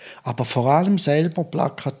Zeitung. Aber vor allem selber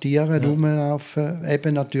plakatieren, rumlaufen,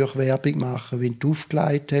 eben natürlich Werbung machen, wenn du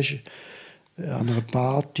aufgelegt hast an einer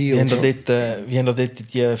Party. Wie haben ihr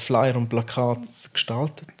dort die Flyer und Plakate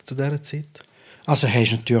gestaltet zu dieser Zeit? Also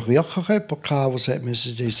hast du natürlich wirklich jemanden gehabt, der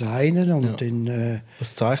designen und dann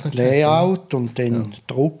Layout und dann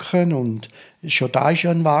drucken und schon da ist ja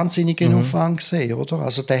ein wahnsinniger Aufwand gesehen, oder?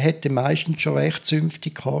 Also der hätte meistens schon recht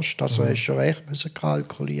zünftig gekostet, also hast du schon recht müssen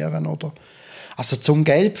kalkulieren, oder? Also zum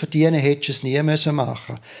Geld verdienen hättest du es nie müssen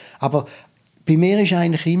machen. Aber bei mir ist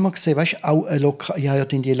eigentlich immer gesehen, weißt, auch ich habe ja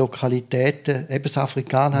die Lokalitäten, eben das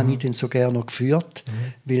Afrikaner habe ich dann so gerne noch geführt,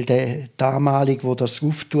 weil der damalige, der das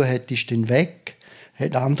auftun hat, ist dann weg,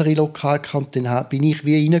 hat andere Lokale gehabt, dann bin ich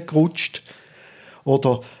wie reingerutscht.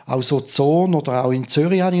 Oder auch so Zone oder auch in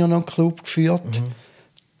Zürich habe ich noch einen Club geführt.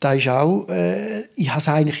 Da ist auch, ich habe es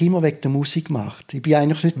eigentlich immer wegen der Musik gemacht. Ich bin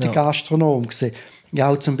eigentlich nicht der Gastronom gewesen. Ja,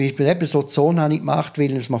 auch zum Beispiel eben so Zone habe ich gemacht,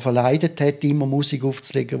 weil es mir verleidet hat, immer Musik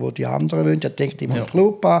aufzulegen, die die anderen wollen. Ich denke immer einen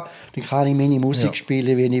Club an, dann kann ich meine Musik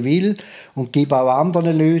spielen, wie ich will und gebe auch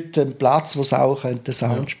anderen Leuten einen Platz, wo sie auch den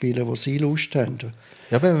Sound spielen können, wo sie Lust haben.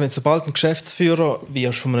 Ja, aber wenn sobald ein Geschäftsführer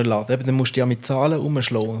wirst von einem Laden, dann musst du ja mit Zahlen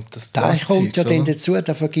umschlagen. Da kommt ja dann dazu,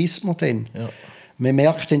 da vergisst man dann. Ja. Man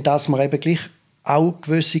merkt dann, dass man eben gleich auch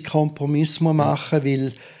gewisse Kompromisse machen muss,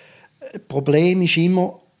 weil das Problem ist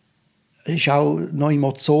immer, es ist auch noch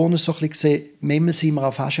Emotionen so ein bisschen, manchmal sind wir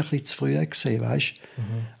auch fast ein bisschen zu früh gesehen, weißt?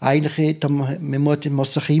 Eigentlich man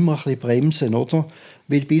muss sich immer ein bisschen bremsen, oder?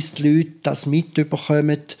 Weil bis die Leute das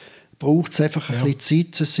mitbekommen, braucht es einfach ein bisschen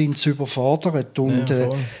Zeit, sie sind zu überfordert. Und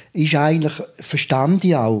ist eigentlich, verstand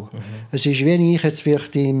ich auch. Es ist, wenn ich jetzt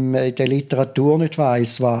vielleicht in der Literatur nicht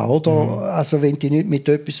weiss, was, oder? Also wenn du dich nicht mit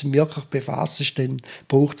etwas wirklich befasst, dann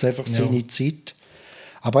braucht es einfach seine Zeit.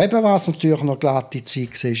 Aber eben, was natürlich noch glatte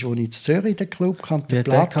Zeit war, als ich in Zürich den Club kannte, den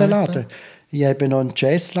Plattenladen. Ich habe noch einen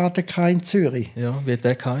Jazzladen in Zürich. Ja, wie hat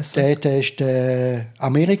der geheißen? Der war der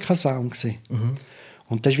Amerika-Sound.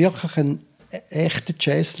 Und das war wirklich ein echter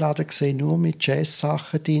Jazzladen, nur mit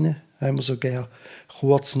Jazzsachen drin. Da haben wir sogar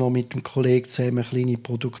kurz noch mit dem Kollegen zusammen kleine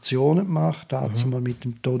Produktionen gemacht. Dazu mal mit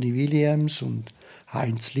dem Tony Williams und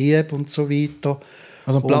Heinz Lieb und so weiter.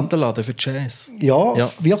 Also ein Plattenladen für Jazz?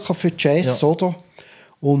 Ja, wirklich für Jazz, oder?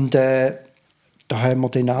 Und da haben wir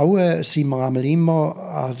dann auch, sind wir immer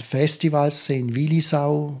an Festivals in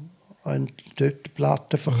Willisau und dort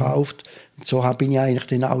Platten verkauft. Und so bin ich eigentlich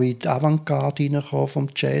dann auch in die Avantgarde hineingekommen vom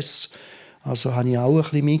Jazz. Also habe ich auch ein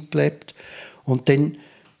bisschen mitgelebt. Und dann,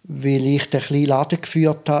 weil ich den kleinen Laden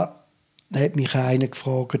geführt habe, hat mich einer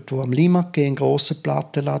gefragt, der am Limmatquai einen grossen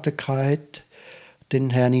Plattenladen hatte.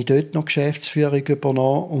 Dann habe ich dort noch Geschäftsführung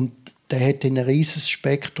übernommen und der hatte ein riesiges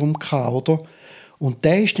Spektrum gehabt, oder? Und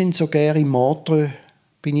der ist dann sogar in Montreux,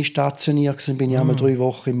 bin ich stationiert gewesen, bin ich einmal 3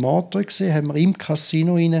 Wochen in Montreux gewesen, haben wir im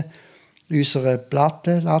Casino rein unseren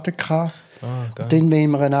Plattenladen gehabt. Und dann,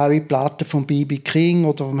 wenn man eine neue Platte von B.B. King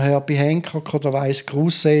oder vom Herbie Hancock oder weiss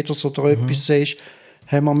Crusaders oder etwas ist,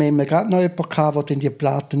 haben wir manchmal gerade noch jemanden gehabt, der dann die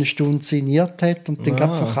Platte eine Stunde signiert hat und dann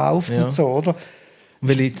gerade verkauft und so, oder?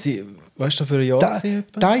 Weißt du, für ein Jahr?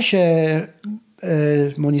 Da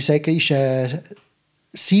ist, muss ich sagen, ist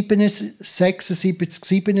 76,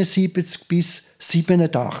 77 bis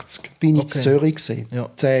 87 bin ich in Zürich gewesen. Ja.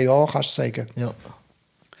 10 Jahre, kannst du sagen. Ja.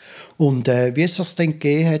 Und wie es sich dann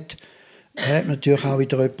gegeben hat natürlich auch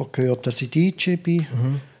wieder jemand gehört, dass ich DJ bin.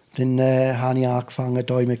 Dann habe ich angefangen,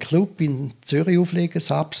 hier im Club in Zürich aufzulegen,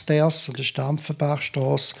 das Upstairs an der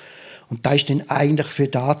Stampfenbachstrasse. Und da war dann eigentlich für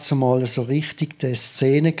das mal so richtig der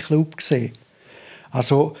Szenenclub gewesen.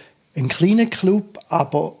 Also ein kleiner Club,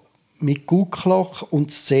 aber mit Guckloch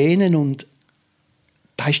und Szenen. Und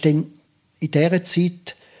da ist dann in dieser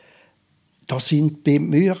Zeit, da sind bei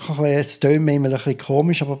mir, es klingt mir immer ein bisschen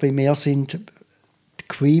komisch, aber bei mir sind die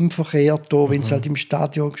Queen verkehrt, wenn sie halt im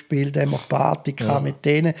Stadion gespielt haben, wir Party mit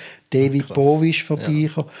denen. David Bowie ist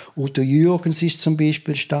vorbeigekommen. Udo Jürgens war zum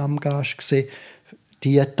Beispiel Stammgast gewesen.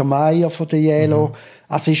 Dieter Meier von der Yellow.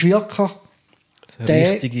 Also es war wirklich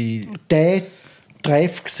der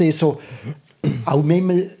Treff gewesen, so auch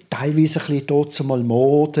manchmal teilweise ein bisschen dort mal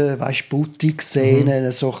Mode, weißt,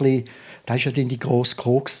 Boutique-Szenen, so ein bisschen, da ist ja dann die grosse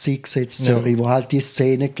Koks-Zeit in Zürich, wo halt die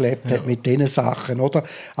Szene gelebt hat mit diesen Sachen, oder?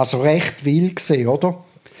 Also recht wild gewesen, oder?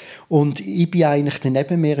 Und ich bin eigentlich dann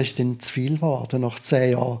neben mir ist dann zu viel geworden, nach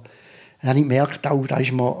 10 Jahren. Dann habe ich gemerkt, da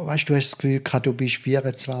ist man, weißt, du hast das Gefühl gehabt, du bist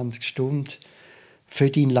 24 Stunden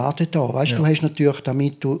für deinen Laden da. Weißt, du hast natürlich,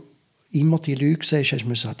 damit du immer die Leute siehst, hast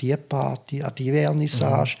du an die Party, an die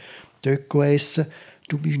Vernissage, dort essen.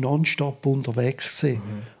 Du bist nonstop unterwegs gewesen.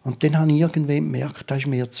 Und dann habe ich irgendwann gemerkt, das ist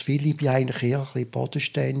mir zu viel. Ich bin eigentlich eher ein bisschen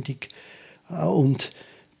bodenständig und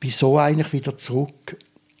bin so eigentlich wieder zurück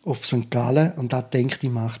auf St. Gallen und da denkt, ich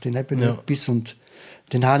mache dann eben etwas. Und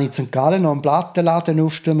dann habe ich in St. Gallen noch einen Plattenladen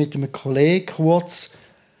aufgetan mit einem Kollegen kurz.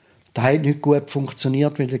 Das hat nicht gut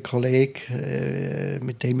funktioniert, weil der Kollege,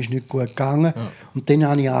 mit dem ist nicht gut gegangen. Ja. Und dann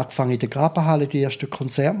habe ich angefangen, in der Grabenhalle die ersten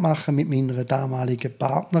Konzerte zu machen mit meiner damaligen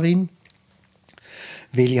Partnerin.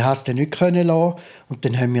 Weil ich es dann nicht lassen konnte. Und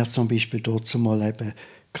dann haben wir zum Beispiel dort mal eben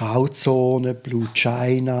Grauzone, Blue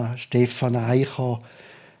China, Stefan Eicher,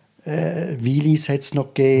 Willis hat es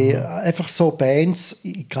noch gegeben. Einfach so Bands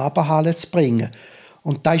in die Grabenhalle zu bringen.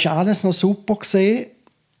 Und da war alles noch super gewesen,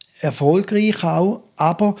 erfolgreich auch,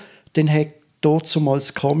 aber dann hat dort zumal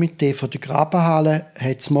das Komitee von der Grabenhalle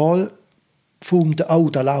mal gefunden, oh,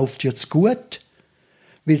 da läuft jetzt gut.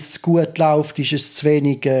 Weil es zu gut läuft, ist es zu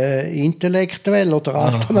wenig intellektuell oder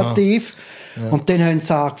alternativ. Ja. Und dann haben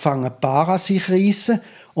sie angefangen, die Bar an sich zu reissen.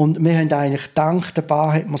 Und wir haben eigentlich gedacht, der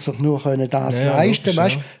Bar hätte man sich nur das leisten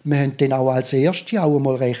können. Wir haben dann auch als Erste auch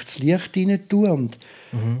einmal rechts Licht rein tun und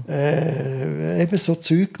eben so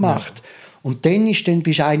Zeug gemacht. Ja. Und dann bist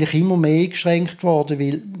du eigentlich immer mehr eingeschränkt worden,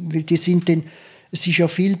 weil die sind dann, es ist ja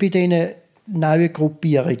viel bei diesen neuen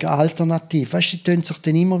Gruppierungen, alternativ. Weißt, die tun sich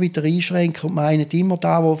dann immer wieder einschränken und meinen immer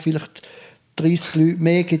da, wo vielleicht 30 Leute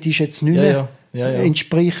mehr gibt, ist jetzt nicht mehr,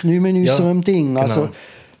 entspricht nicht mehr unserem Ding. Also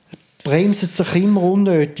bremsen sich immer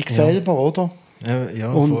unnötig selber, oder?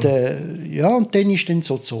 Und dann ist dann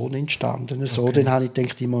so die Zone entstanden. So, dann habe ich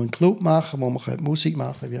gedacht, ich muss einen Club machen, wo man Musik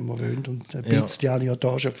machen kann, wie man will. Und ein bisschen habe ich ja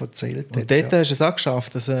da schon erzählt. Und dort hast du es auch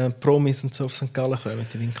geschafft, dass Promis und so auf St. Gallen kommen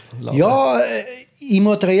mit dem Winkel. Ja, ich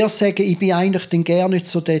muss dir erst sagen, ich bin eigentlich dann gerne nicht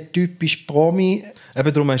so der typische Promi.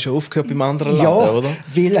 Eben darum hast du aufgehört beim anderen Laden, oder?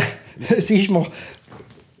 Ja, weil es ist mir...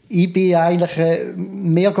 Ich bin eigentlich,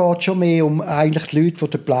 mir geht es schon mehr um eigentlich die Leute, die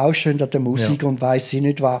den Plausch an der Musik und weiss ich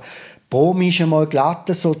nicht was. Promi ist einmal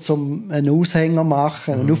glatt, so zum einen Aushänger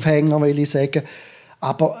machen, einen Aufhänger will ich sagen.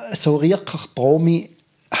 Aber so wirklich Promi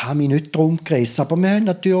habe ich nicht drum gerissen. Aber wir haben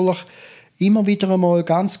natürlich immer wieder einmal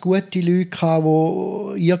ganz gute Leute gehabt,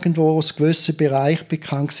 die irgendwo aus gewissen Bereich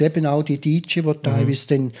bekannt sind. Eben auch die DJ, die teilweise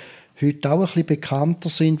dann heute auch ein bisschen bekannter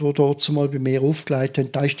sind, die dort mal bei mir aufgelegt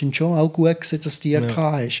haben. Da ist dann schon auch gut gewesen, dass die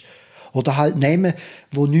hast. Oder halt nehmen,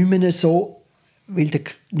 die nicht mehr so, weil die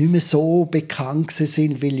nicht mehr so bekannt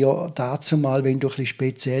sind, weil ja dazu mal, wenn du ein bisschen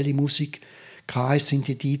spezielle Musik hast, sind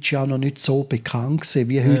die DJ auch noch nicht so bekannt gewesen,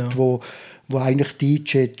 wie heute, wo eigentlich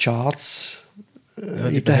DJ Charts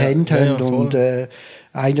in der Hand haben und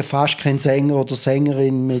eigentlich fast kein Sänger oder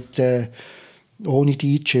Sängerin mit ohne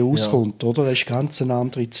DJ auskommt, oder? Das ist ganz eine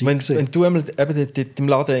andere Zeit. Wenn du einmal im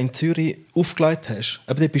Laden in Zürich aufgelegt hast,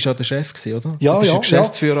 aber dort bist du auch der Chef gewesen, oder? Ja, du bist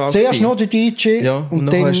Geschäftsführer Zuerst gewesen. Noch der DJ und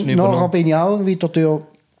dann nachher bin ich auch wieder durch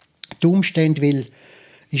die Umstände, weil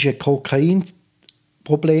ist ein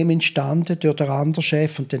Kokainproblem entstanden durch den anderen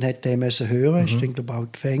Chef und dann hat der müssen hören, ist dann glaube ich auch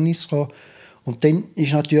ins Gefängnis gekommen. Und dann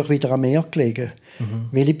ist natürlich wieder an mir gelegen.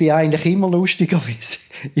 Weil ich bin eigentlich immer lustigerweise,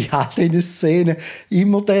 ich habe in den Szenen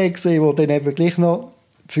immer den gesehen, der dann eben gleich noch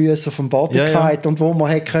Füße auf dem Boden gehalten und wo man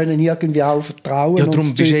hätte können irgendwie auch vertrauen. Ja, darum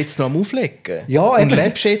bist du jetzt noch am Auflegen. Ja, und eben.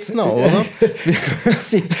 lebst jetzt noch, oder?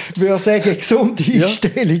 Ich würde sagen, gesunde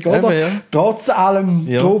Einstellung, oder? Eben, ja. Trotz allem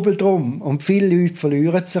Trubel drum. Und viele Leute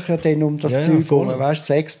verlieren sich ja dann um das Zeug herum. Weißt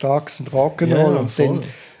du, 6 Tage und Rock'n'Roll und dann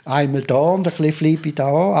einmal da und ein bisschen Flippe da.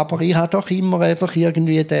 Aber ich habe doch immer einfach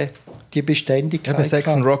irgendwie die Beständigkeit. Eben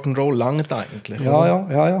Sex und Rock'n'Roll lange eigentlich.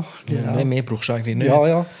 Ja. Genau. Mehr brauchst du eigentlich nicht.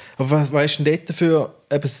 Ja. Aber was weißt du denn dort dafür?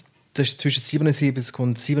 Eben, das war zwischen 77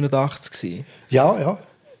 und 87 gewesen. Ja.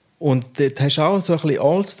 Und dort hast du auch so ein bisschen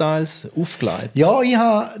All-Styles aufgelegt. Ja, ich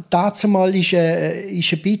habe dazu mal ist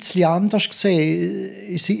ein bisschen anders gesehen.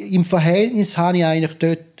 Im Verhältnis habe ich eigentlich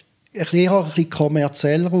dort ein bisschen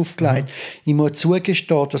kommerzieller aufgelegt. Ich muss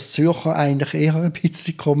zugestehen, dass Zürcher eigentlich eher ein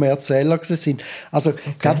bisschen kommerzieller sind. Also,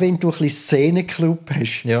 gerade wenn du ein bisschen Szenenclub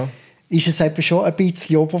hast, ist es eben schon ein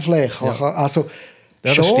bisschen oberflächlicher. Ja. Also,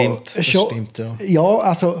 ja, das stimmt. Ja,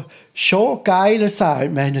 also schon geile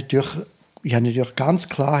Sachen. Ich habe natürlich ganz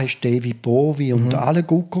klar hast David Bowie und alle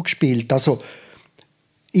Gucko gespielt. Also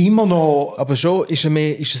immer noch. Aber schon, ist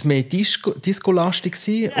es mehr Disco-lastig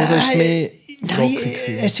oder ist es mehr rockig?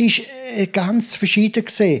 Es ist ganz verschieden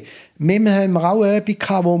gesehen. Manchmal haben wir auch Übungen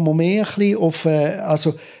gehabt, wo wir mehr ein bisschen auf,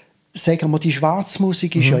 also sagen wir, die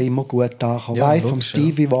Schwarzmusik ist ja immer gut angekommen. Ja, vom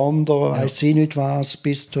Stevie Wonder, weiss ich nicht was,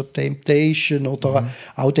 bis zur Temptation oder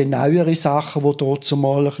auch die neueren Sachen, die dort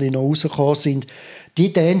zumal ein bisschen noch rausgekommen sind.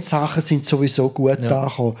 Die Dance-Sachen sind sowieso gut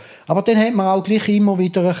angekommen. Aber dann hat man auch gleich immer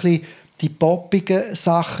wieder ein bisschen die poppigen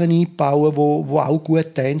Sachen eingebaut, die auch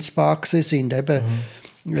gut tanzbar sind. Eben,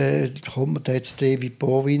 kommt man jetzt David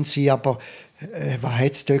Bowie sein, aber was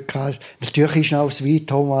hat es dort gehabt? Natürlich ist noch aus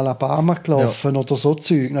Sweet Home Alabama gelaufen oder so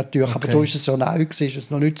Zeug, natürlich. Aber da ist es so neu gewesen, ist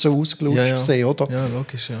es noch nicht so ausgelutscht gewesen, oder? Ja,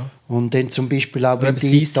 logisch, ja. Und dann zum Beispiel auch beim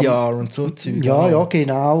CCR und so Zeug. Ja,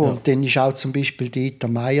 genau. Ja. Und dann ist auch zum Beispiel Dieter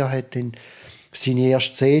Meier hat dann seine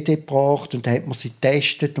erste CD gebracht und dann hat man sie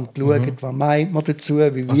getestet und geschaut, was meint man dazu,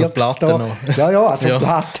 wie wirkt es da. Noch.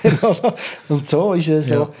 Platten, oder? Und so ist es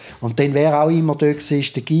so. Und dann wäre auch immer dort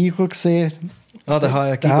gewesen, der Gigo gesehen. Der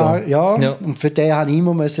HR Gigo. Ja, und für den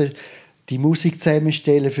musste ich immer die Musik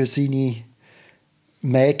zusammenstellen für seine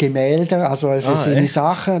Gemälde, also für seine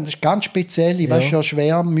Sachen. Das ist ganz speziell. Ich weiß schon,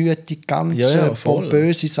 schwermütig, ganz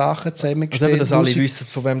pompöse Sachen zusammengestellt. Also, dass alle wissen,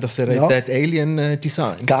 von wem das der Alien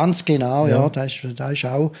designt. Ganz genau, ja. Das ist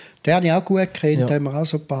auch, den habe ich auch gut gekannt. Da haben wir auch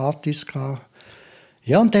so Partys gehabt.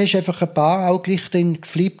 Ja, und da hast einfach ein paar auch gleich dann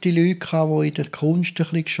geflippte Leute gehabt, die in der Kunst ein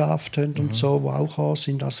bisschen geschafft haben und so, die auch gekommen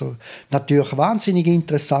sind. Also natürlich eine wahnsinnig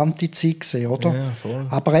interessante Zeit gewesen, oder? Ja, voll.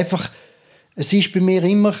 Aber einfach, es ist bei mir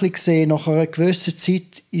immer ein bisschen gesehen, nach einer gewissen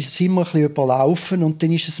Zeit ist es immer ein bisschen überlaufen und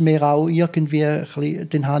dann ist es mir auch irgendwie ein bisschen,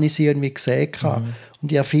 dann habe ich sie irgendwie gesehen.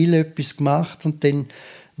 Und ich habe viel etwas gemacht und dann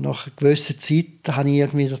nach einer gewissen Zeit habe ich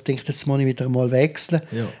irgendwie gedacht, jetzt muss ich wieder mal wechseln.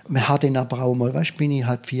 Ja. Man hat dann aber auch mal, weißt, bin ich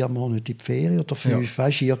halt 4 Monate in die Ferien oder 5,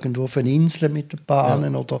 weißt, irgendwo auf einer Insel mit den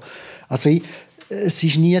Bahnen. Oder, also es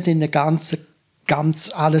ist nie den ganz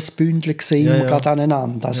alles Bündel gesehen, gerade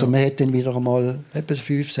aneinander. Also man hat dann wieder mal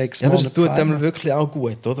 5, 6 Monate. Aber das tut einem wirklich auch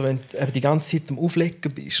gut, oder? Wenn du die ganze Zeit am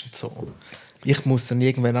Auflegen bist und so. Ich muss dann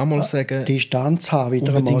irgendwann auch mal sagen, Distanz haben,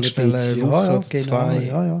 wieder unbedingt mal schnell eine Woche oder genau, 2.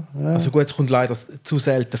 Ja. Also gut, es kommt leider zu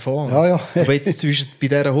selten vor. Ja. Aber jetzt bei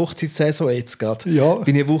dieser Hochzeitssaison jetzt gerade,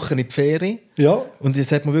 bin ich eine Woche in die Ferien und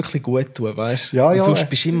das hat mir wirklich gut getan, weißt? Ja. Sonst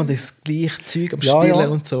bist du immer das gleiche Zeug am Spielen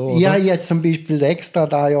und so. Oder? Ich habe jetzt zum Beispiel extra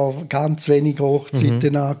da ganz wenig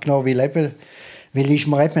Hochzeiten angenommen, weil ich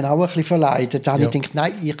mir eben auch ein bisschen verleidet. Dann habe ich gedacht,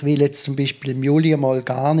 nein, ich will jetzt zum Beispiel im Juli mal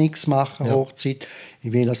gar nichts machen, Hochzeit.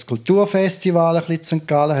 Ich will das Kulturfestival ein bisschen St.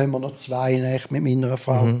 Gallen, haben wir noch 2 Nächte mit meiner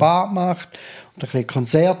Frau ein Paar gemacht und ein bisschen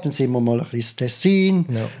Konzert, dann sind wir mal ein bisschen Tessin.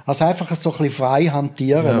 Ja. Also einfach so ein bisschen frei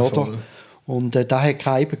hantieren, oder? Und da hat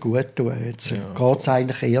keinem gut getan. Jetzt geht es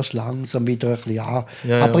eigentlich erst langsam wieder ein bisschen an.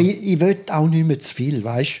 Aber ich will auch nicht mehr zu viel,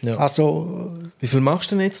 weißt du? Ja. Also, wie viel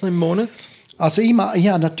machst du denn jetzt noch im Monat? Also ich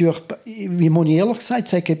natürlich, wie muss ich ehrlich gesagt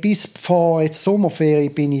sagen, bis vor jetzt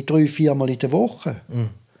Sommerferien bin ich 3-4 Mal in der Woche.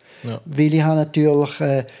 Ja. Weil ich habe natürlich,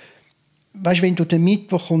 weißt, wenn du den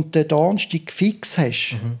Mittwoch und den Donnerstag fix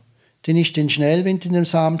hast, dann ist dann schnell, wenn du den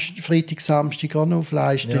Freitag, Samstag auch noch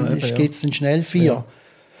aufleist, dann gibt es dann schnell 4. Ja.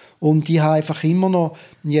 Und ich habe einfach immer noch,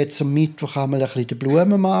 jetzt am Mittwoch einmal ein bisschen den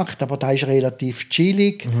Blumenmarkt, aber der ist relativ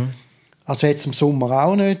chillig. Also jetzt im Sommer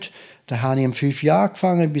auch nicht. Da habe ich um 5 Jahre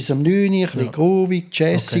angefangen, bis um 9 Uhr, ein bisschen groovig,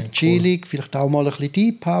 jazzig, chillig, vielleicht auch mal ein bisschen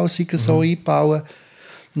Deep Housing so einbauen.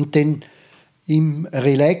 Und dann im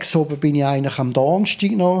Relax oben bin ich eigentlich am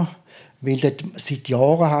Donnerstag noch Weil dort, seit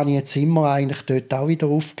Jahren habe ich jetzt immer eigentlich dort auch wieder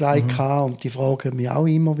aufgelegt und die fragen mich auch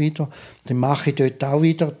immer wieder. Dann mache ich dort auch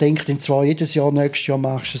wieder, denke dann zwar jedes Jahr, nächstes Jahr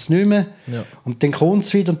machst du es nicht mehr. Ja. Und dann kommt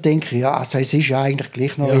es wieder und denke, ja, also es ist ja eigentlich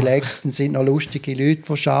gleich noch relaxed, es sind noch lustige Leute,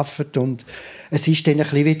 die arbeiten und es ist dann ein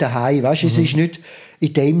bisschen wieder heim. Weißt? Es ist nicht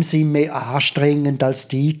in dem Sinne mehr anstrengend als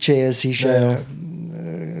DJ, es ist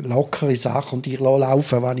lockere Sache und ich lasse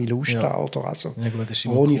laufen, wenn ich Lust habe. Oder? Also, gut,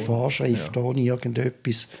 ohne Vorschrift, ohne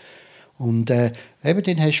irgendetwas. Und eben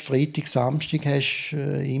dann hast du Freitag, Samstag hast,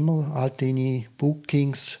 immer halt deine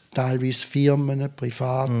Bookings, teilweise Firmen,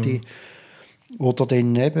 Private oder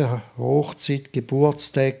dann eben Hochzeit,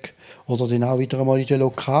 Geburtstag oder dann auch wieder einmal in den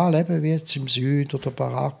Lokalen, eben wie jetzt im Süden oder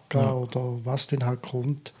Baraka oder was dann halt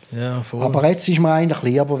kommt. Ja, aber jetzt ist mir eigentlich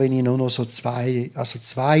lieber, wenn ich nur noch so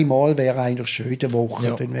zweimal wäre eigentlich schön in der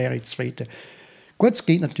Woche, dann wäre ich zufrieden. Gut, es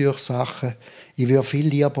gibt natürlich Sachen, ich würde viel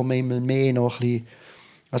lieber mehr noch ein bisschen.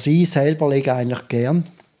 Also ich selber lege eigentlich gern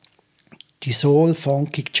die soul,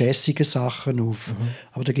 funky, jazzigen Sachen auf.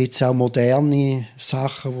 Aber da gibt es auch moderne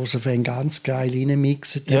Sachen, die sie ganz geil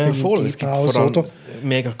reinmixen. Ja, voll. Es gibt vor allem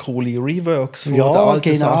mega coole Reworks von den alten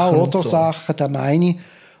genau, Sachen. Oder so. Sachen, das meine ich.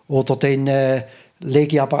 Oder dann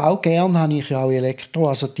lege ich aber auch gern, habe ich auch Elektro,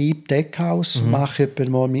 also Deep Tech House, mache ich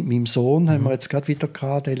mal mit meinem Sohn, haben wir jetzt gerade wieder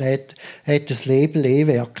gehabt, der hat das Label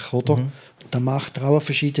E-Werk, oder? Da macht er auch an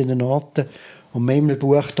verschiedenen Orten. Und manchmal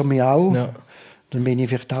bucht er mich auch. Ja. Dann bin ich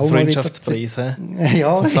vielleicht auch Freundschaftspreis,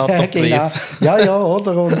 ja, genau. Ja,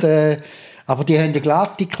 oder? Und, aber die haben eine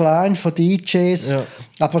glatte Kleine von DJs. Ja.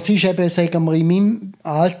 Aber es ist eben, sagen wir, in meinem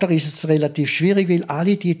Alter ist es relativ schwierig, weil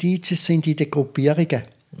alle die DJs sind in den Gruppierungen.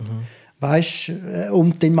 Weißt,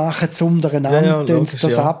 und dann machen sie untereinander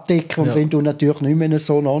das abdecken. Und wenn du natürlich nicht mehr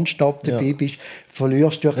so nonstop dabei bist,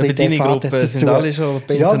 verlierst du ein bisschen den Faden dazu. Sind alle schon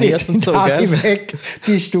pensioniert die sind alle weg.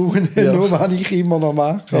 Die staunen nur, was ich immer noch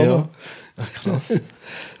mache. Ja. Ach, krass.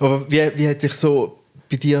 Aber wie hat sich so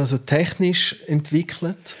bei dir so technisch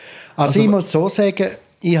entwickelt? Also ich muss so sagen,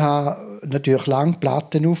 ich habe natürlich lange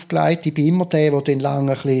Platten aufgelegt. Ich bin immer der dann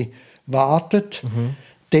lange ein bisschen wartet.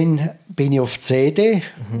 Dann bin ich auf CD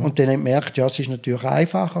und dann habe ich gemerkt, ja, es ist natürlich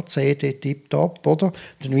einfacher, CD tipptopp, oder?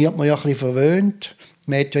 Dann wird man ja ein bisschen verwöhnt.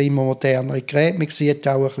 Man hat ja immer modernere Geräte, man sieht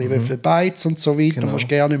auch ein bisschen, wie viele Bytes und so weiter. Man muss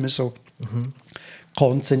gerne nicht mehr so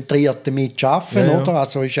konzentriert damit arbeiten, oder?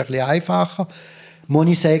 Also ist es ein bisschen einfacher. Muss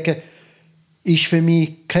ich sagen, ist für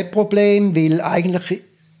mich kein Problem, weil eigentlich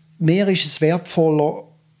mehr ist es wertvoller,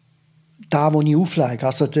 da, wo ich auflege.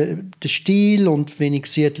 Also der Stil und wenn ich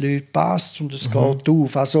sehe, die Leute passt und es geht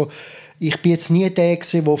auf. Also ich bin jetzt nie der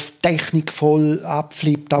gewesen, der auf Technik voll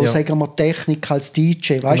abflippt. Auch sagen wir Technik als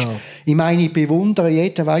DJ. Weißt? Genau. Ich meine, ich bewundere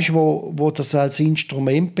jeden, weißt, wo das als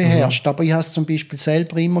Instrument beherrscht. Aber ich habe es zum Beispiel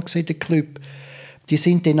selber immer gesehen, den Club. Die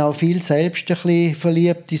sind dann auch viel selbst ein bisschen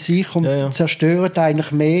verliebt in sich und zerstören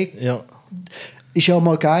eigentlich mehr. Ja. Ist ja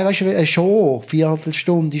mal geil, weißt du, eine Show, 4,5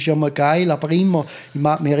 Stunden ist ja mal geil, aber immer, ich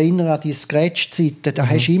mag mich erinnern an die Scratch-Zeiten, da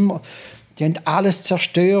hast du immer, die haben alles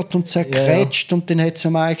zerstört und zerkretscht und dann hat es ja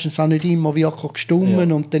meistens auch nicht immer wirklich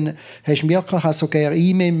gestummen und dann hast du wirklich auch so gerne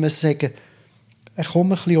E-Mail sagen,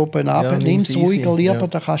 komm ein bisschen oben runter, nimm es ruhiger lieber,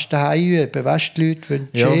 dann kannst du daheim üben, weißt du, die Leute wollen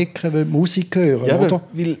checken, wollen Musik hören, oder?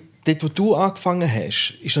 Weil dort, wo du angefangen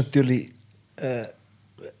hast, ist natürlich...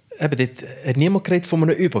 Eben, dort hat niemand geredet von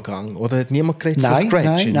einem Übergang oder hat niemand geredet von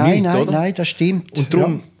Scratching? Nein, das stimmt. Und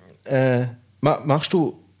darum machst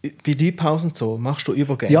du bei Deep House und so, machst du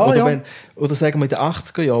Übergänge? Ja, oder sagen wir in den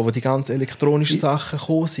 80er Jahren, wo die ganzen elektronischen Sachen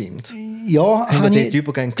gekommen sind? Ja, haben wir dort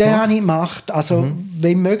Übergänge gemacht? Den habe ich gemacht. Also,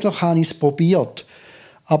 wenn möglich, habe ich es probiert.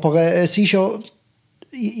 Aber es ist ja...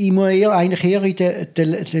 Ich muss eigentlich eher in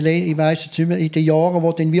ich weiss jetzt nicht mehr, in den Jahren,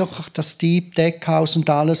 wo dann wirklich das Deep Tech House und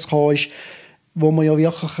alles kam, ist, wo man ja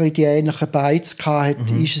wirklich die ähnlichen Bytes hatte,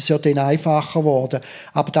 ist es ja dann einfacher geworden.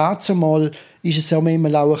 Aber dazu mal ist es ja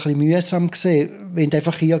manchmal auch ein bisschen mühsam gewesen, wenn du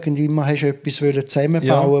einfach irgendwann hast etwas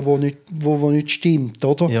zusammenbauen wolltest, wo nicht stimmt,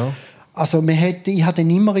 oder? Ja. Also ich hatte dann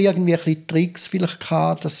immer irgendwie ein bisschen Tricks vielleicht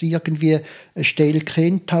gehabt, dass ich irgendwie eine Stelle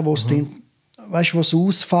kennt habe, wo es dann, weißt du, wo es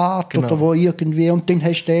ausfährt oder wo irgendwie, und dann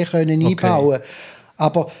hast du den einbauen.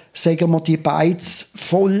 Aber sagen wir, die Bytes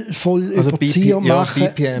voll also überziehen machen.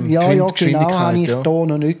 BPM, genau, habe ich da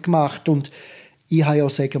noch nicht gemacht. Und ich habe ja,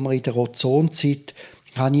 sagen wir, in der Ozonzeit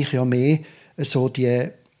habe ich ja mehr so die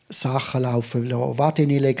Sachen laufen lassen. Was in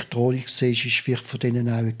Elektronik ist vielleicht von denen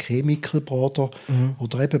auch ein Chemical Brother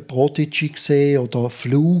oder eben Prodigy gesehen oder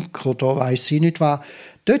Flug oder weiss ich nicht was.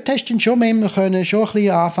 Dort hast du dann schon manchmal schon ein bisschen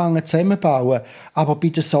anfangen zusammenbauen. Aber bei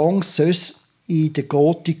den Songs sonst in der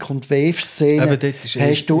Gotik- und Wave-Szene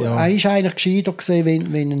hast du ist eigentlich gescheiter gesehen,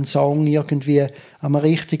 wenn ein Song irgendwie am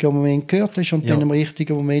richtigen Moment gehört hast und dann am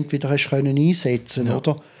richtigen Moment wieder hast können einsetzen,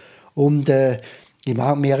 oder? Und ich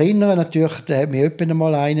mag mich erinnern, natürlich, da hat mir jemand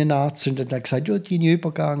einmal einen angezündet und hat gesagt, ja, dein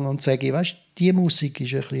Übergang, und sage ich, weißt, die Musik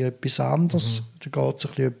ist ein bisschen etwas anderes, da geht es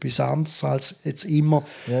ein bisschen etwas anderes, als jetzt immer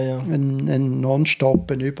einen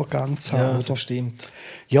nonstop Übergang zu haben. Ja, das stimmt.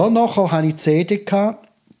 Ja, nachher hatte ich die CD gehabt,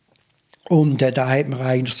 und da hat mir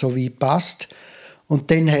eigentlich so wie gepasst.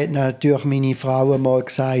 Und dann hat natürlich meine Frau mal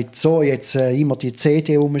gesagt, so, jetzt immer die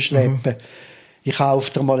CD rumschleppen. Ich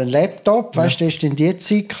kaufe dir mal einen Laptop, weißt du, das ist in die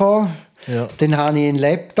Zeit gekommen. Ja. Dann habe ich einen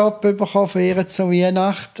Laptop bekommen für ihr zur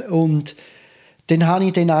Weihnacht. Und dann habe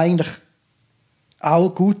ich dann eigentlich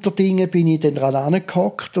auch guter Dinge bin ich dann dran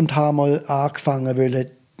angehockt und habe mal angefangen,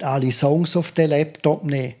 wollte alle Songs auf den Laptop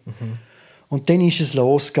nehmen. Und dann ist es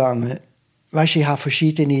losgegangen. Weißt du, ich habe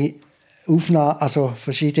verschiedene Aufnahmen, also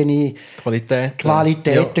verschiedene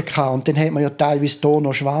Qualitäten gehabt. Und dann hat man ja teilweise hier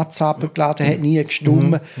noch schwarz abgeladen, hat nie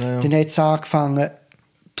gestummt. Dann hat es angefangen,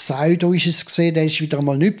 Pseudo ist es gesehen, der ist wieder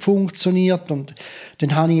einmal nicht funktioniert. Und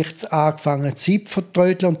dann habe ich angefangen, Zeit zu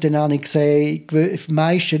vertrödeln. Und dann habe ich gesehen, in den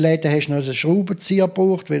meisten Läden hast du noch einen Schraubenzieher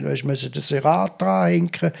gebraucht, weil du den Serat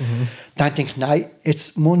dranhängen. Dann habe ich gedacht, nein,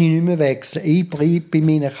 jetzt muss ich nicht mehr wechseln. Ich bleibe bei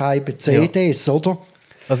meinen geheimen CDs, oder?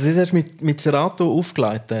 Also das hast du mit Serato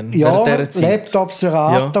aufgelegt dann? Ja, Laptop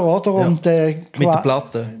Serato, oder? Ja. Und, mit der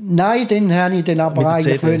Platte? Nein, dann habe ich dann aber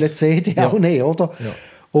eigentlich eine CD auch nicht, oder? Ja.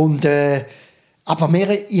 Und, aber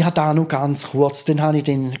ich habe da noch ganz kurz, dann habe ich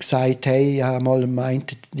dann gesagt, hey, ich habe mal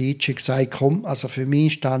meinte DJ gesagt, komm, also für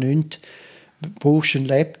mich ist da nichts, du brauchst einen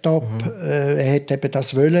Laptop. Er hat eben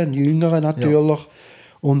das wollen, einen jüngeren natürlich. Ja.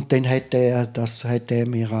 Und dann hat er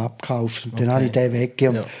mir abgekauft. Und dann habe ich den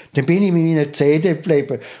weggegeben. Ja. Dann bin ich mit meiner CD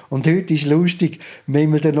geblieben. Und heute ist es lustig,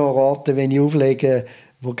 wenn wir dann noch raten, wenn ich auflege,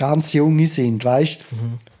 die ganz junge sind, weißt du?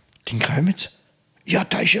 Dann kommen sie. Ja,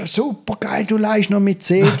 das ist ja super geil, du leihst noch mit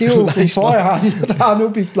CD auf. Und vorher habe ich da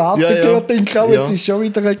noch bei Platten gehört, jetzt ist schon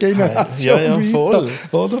wieder eine Generation weiter, voll.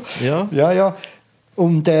 Oder? Ja.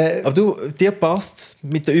 Und, aber dir passt es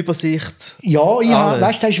mit der Übersicht? Ja,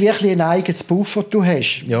 weißt, das ist wirklich ein eigenes Buffer, du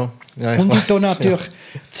hast. Ja, und ich tue natürlich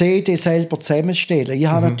die CD selber zusammenstellen. Ich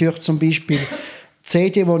habe natürlich zum Beispiel die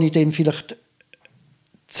CD, wo ich dann vielleicht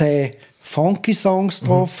 10 Funky-Songs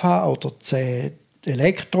drauf habe oder 10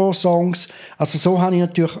 Elektro-Songs. Also so habe ich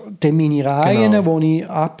natürlich dann meine Reihen, die ich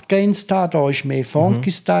abgegrenzt habe. Da ist mehr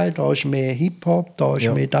Funky-Style, da ist mehr Hip-Hop, da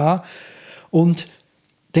ist mehr da. Und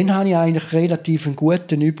dann habe ich eigentlich relativ einen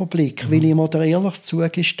guten Überblick, weil ich mir da ehrlich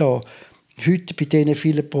zugestehe, heute bei diesen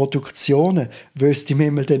vielen Produktionen wüsste ich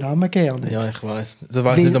mir den Namen gerne. Ja, ich weiss. Das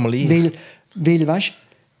weiss nicht einmal ich. Weil weißt,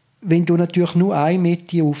 wenn du natürlich nur eine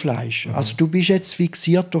Mitte aufleihst, also du bist jetzt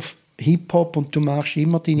fixiert auf Hip-Hop und du machst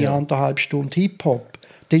immer deine 1,5 Stunden Hip-Hop,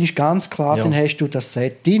 dann ist ganz klar, dann hast du das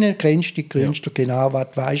Set drin, kennst die Künstler genau,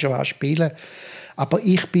 was du weißt, was spielen. Aber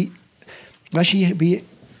ich bin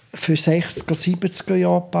für 60er, 70er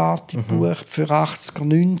Jahre Party gebucht, für 80er,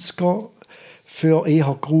 90er, für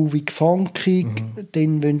eher groovig, funkig,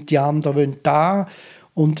 dann wollen die anderen da.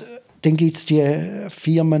 Und dann gibt es die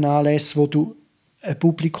Firmenanlässe, wo du ein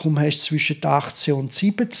Publikum hast zwischen 18 und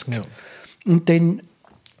 70. Ja. Und dann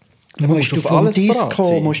musst du vom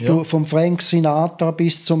Disco, du vom Frank Sinatra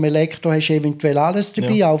bis zum Elektro, hast eventuell alles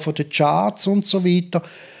dabei, auch von den Charts und so weiter.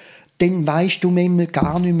 Dann weisst du manchmal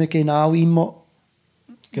gar nicht mehr genau immer,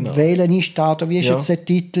 wählen ist da, oder wie ist jetzt der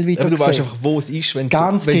Titel wieder? Du weißt einfach, wo es ist, wenn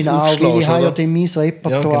ganz du genau, weil ich habe ja dann mein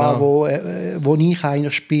Repertoire, Ja, wo ich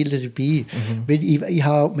eigentlich spiele, dabei. Weil ich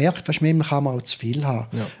habe gemerkt, manchmal kann man auch zu viel haben.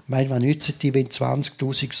 Ja. Ich meine, was nützen die, wenn du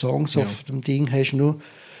 20'000 Songs auf dem Ding hast, nur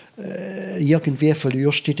irgendwie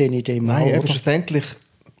verlierst du den in dem. Nein, aber schlussendlich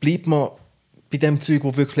bleibt man bei dem Zeug,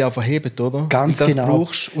 das wirklich auch verhebt, oder? Ganz das genau.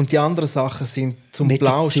 Brauchst. Und die anderen Sachen sind zum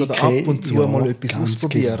Plauschen oder ab und zu mal etwas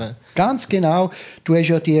ausprobieren. Genau. Ganz genau. Du hast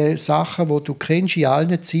ja die Sachen, die du kennst in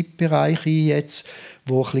allen Zeitbereichen jetzt,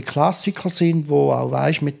 die ein bisschen Klassiker sind, wo auch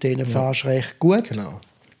weisst, mit denen fährst du recht gut. Genau.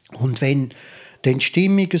 Und wenn dann die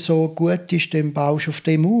Stimmung so gut ist, dann baust du auf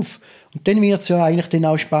dem auf. Und dann wird es ja eigentlich dann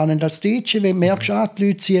auch spannend als DJ, wenn du merkst, die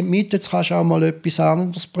Leute ziehen mit, jetzt kannst du auch mal etwas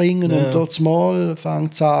anderes bringen und dort mal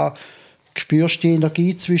fängt es an, spürst die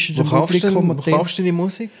Energie zwischen dem Publikum und dem. Wo kaufst du die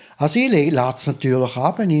Musik? Also ich lade es natürlich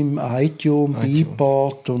ab, im iTunes,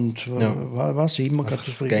 Beatport und was immer.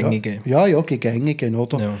 Das Gängige. Ja, die Gängigen,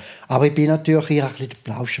 oder? Ja. Aber ich bin natürlich ein bisschen der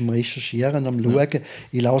Plausch am Recherchieren, am Schauen.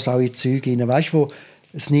 Ich lasse auch in Zeug rein, weißt du,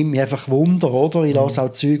 es nimmt mich einfach Wunder, oder? Ich lasse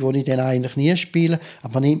auch Zeug, die ich dann eigentlich nie spiele,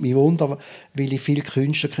 aber nimmt mich Wunder, weil ich viele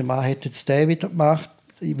Künstler gemacht hätte, jetzt den wieder gemacht.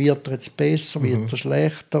 wird er jetzt besser, wird er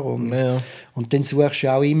schlechter und dann suchst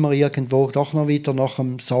du auch immer irgendwo doch noch wieder nach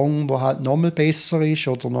einem Song, der halt nochmal besser ist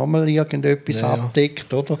oder nochmal irgendetwas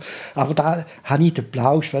abdeckt, oder? Aber da habe ich den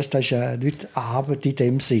Plausch, weißt, das ist ja nicht Arbeit in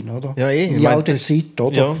dem Sinn, oder? Ja, ich meine, auch die Zeit,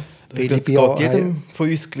 oder? Ja, das geht jedem von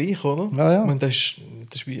uns gleich, oder? Ja, ja. Ich meine, das ist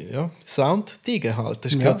wie Sound-Diggen halt,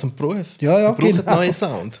 das gehört zum Beruf. Ja, Wir brauchen genau. neuen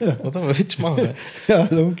Sound, oder? Was willst du machen? Ja,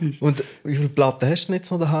 logisch. Und wie viele Platten hast du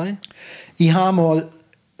jetzt noch daheim? Ich habe mal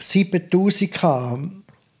 7000 gehabt.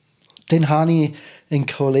 Dann habe ich einen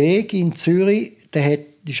Kollegen in Zürich, der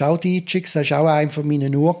ist auch DJ, das war auch einer von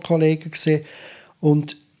meinen Urkollegen.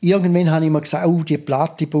 Und irgendwann habe ich mir gesagt, die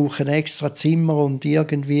Platte braucht ein extra Zimmer und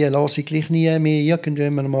irgendwie lasse ich gleich nie mehr,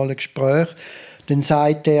 irgendwann mal ein Gespräch. Dann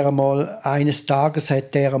sagt er einmal, eines Tages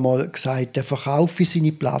hat er einmal gesagt, er verkaufe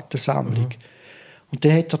seine Plattensammlung. Und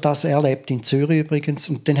dann hat er das erlebt, in Zürich übrigens,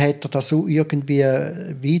 und dann hat er das irgendwie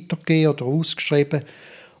weitergegeben oder ausgeschrieben.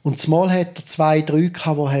 Und zumal hat er 2, 3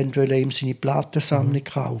 gehabt, die ihm seine Plattensammlung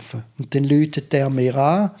kaufen. Und dann läutet er mir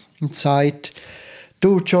an und sagt,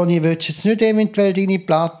 du Johnny, willst du jetzt nicht eventuell deine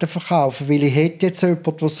Platten verkaufen, weil ich hätte jetzt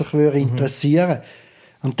jemanden, der sich interessieren würde.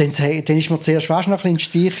 Und dann ist mir zuerst fast noch ein bisschen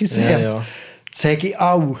Stich ins Herz. Dann sage ich,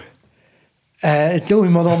 du, ich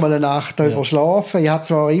muss noch mal eine Nacht darüber schlafen. Ich habe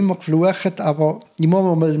zwar immer geflucht, aber ich muss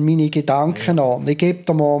mir mal meine Gedanken ordnen. Ich gebe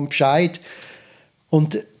dir mal Bescheid.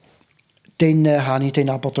 Und dann habe ich dann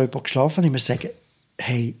aber darüber geschlafen. Ich muss sagen,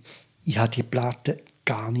 hey, ich habe die Platte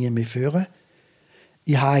gar nie mehr führen.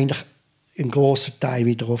 Ich habe eigentlich einen grossen Teil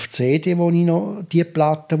wieder auf CD, wo ich noch die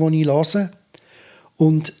Platten, die ich höre.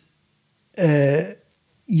 Und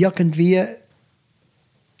irgendwie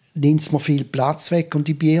nimmt es mir viel Platz weg und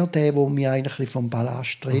ich bin eher der mich eigentlich vom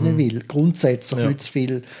Ballast trennen will. Grundsätzlich nicht zu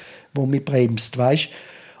viel, wo mich bremst, weißt?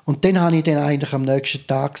 Und dann habe ich dann eigentlich am nächsten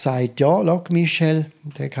Tag gesagt, ja, schau, Michel,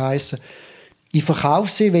 der geheissen, ich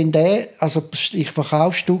verkaufe sie, ich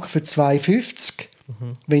verkaufe ein Stück für 2,50.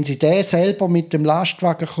 Wenn sie den selber mit dem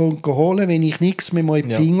Lastwagen holen, wenn ich nichts mehr in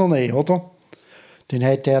die Finger nehme, oder? Dann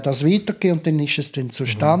hat er das weitergegeben und dann ist es dann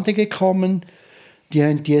zustande gekommen. Die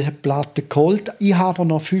haben die Platte geholt. Ich habe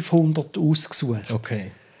noch 500 ausgesucht.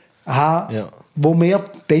 Okay. Wo mir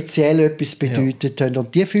speziell etwas bedeutet haben.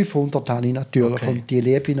 Und die 500 habe ich natürlich und die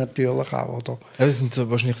liebe ich natürlich auch. Oder? Ja, das sind so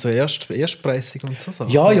wahrscheinlich so Erstpressung und so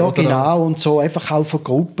Sachen. Ja, genau. Und so einfach auch von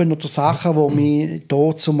Gruppen oder Sachen, die mich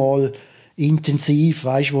dazu mal intensiv,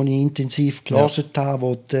 weißt, wo ich intensiv gelesen habe,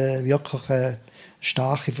 wo du wirklich eine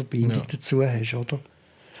starke Verbindung dazu hast. Oder?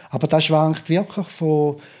 Aber das schwankt wirklich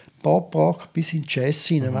von Pop Rock bis in Jazz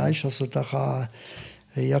hinein, weißt? Also da kann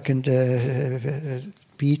irgendeine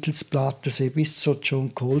Beatles-Platte sein, bis zu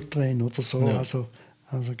John Coltrane oder so. Ja. Also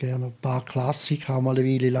gerne ein paar Klassik. Ich habe mal eine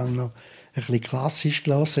Weile lang noch ein bisschen klassisch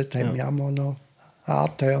gelesen. Das hat mich auch mal noch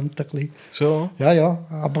angetönt. Schon? Ja.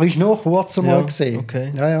 Aber ich noch kurz einmal gesehen.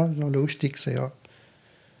 Okay. Ja, noch lustig gesehen, ja.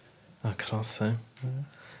 Ah, krass, ey.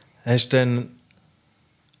 Hast du dann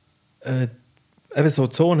eben so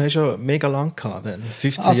Zone hast du ja mega lang gehabt, dann.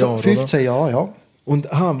 15 Jahre, 15 Jahre, ja. Und,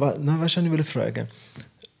 weißt du, was ich fragen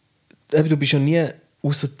wollte? Du bist ja nie,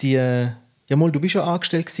 außer die... Ja, mal, du bist ja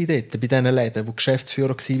angestellt dort, bei diesen Läden, wo du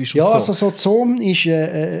Geschäftsführer warst. Ja, also so Zone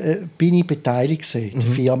bin ich beteiligt in der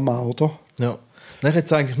Firma, oder? Ja. Dann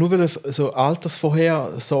hätte eigentlich nur so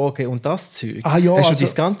Altersvorhersorge und das Zeug. Ja, hast du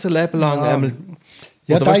das ganze Leben lang einmal...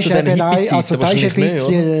 Ja, da ist ein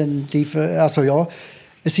bisschen...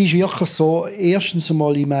 Es ist wirklich so, erstens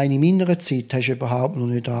einmal in meiner Zeit hast du überhaupt noch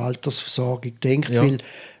nicht an Altersversorgung gedacht, weil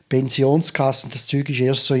Pensionskassen, das Zeug ist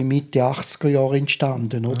erst so in Mitte 80er Jahre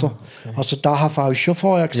entstanden, oder? Okay. Also die AHV ist schon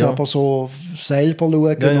vorher gewesen, aber so selber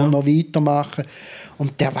schauen und noch weitermachen.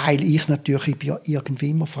 Und derweil ich natürlich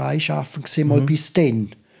irgendwie immer freischaffend gewesen, mal bis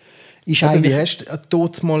dann. Aber wie hast du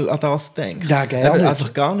dort mal an das gedacht? Ja, gar nicht.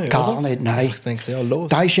 Einfach gar nicht, Gar oder? nicht, nein. Ich denke, ja, los.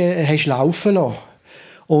 Da hast du laufen lassen.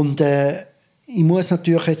 Und ich muss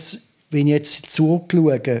natürlich jetzt, wenn ich jetzt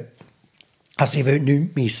zurückschaue, also ich will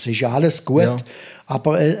nichts missen, ist ja alles gut,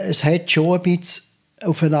 aber es hat schon ein bisschen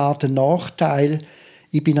auf eine Art einen Nachteil.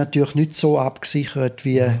 Ich bin natürlich nicht so abgesichert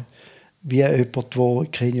wie jemand,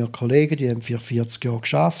 ich kenne ja Kollegen, die haben für 40 Jahre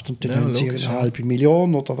geschafft und dann haben sie eine halbe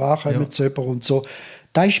Million oder was kommen sie über und so.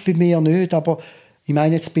 Das ist bei mir nicht, aber ich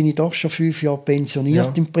meine, jetzt bin ich doch schon 5 Jahre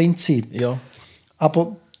pensioniert im Prinzip. Ja.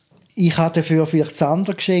 Aber ich habe dafür vielleicht das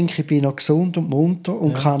andere Geschenk, ich bin noch gesund und munter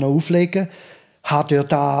und kann noch auflegen. Habe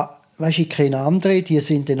dort da, weißt, ich kenne andere, die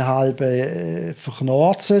sind dann halb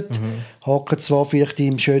verknorzet, hocken zwar vielleicht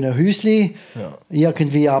im schönen Häuschen,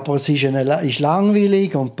 irgendwie, aber es ist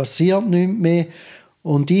langweilig und passiert nichts mehr.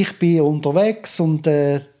 Und ich bin unterwegs und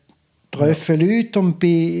treffe Leute und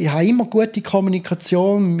ich habe immer gute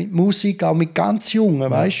Kommunikation mit Musik, auch mit ganz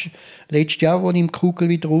Jungen, weißt? Letztes Jahr, als ich im Kugel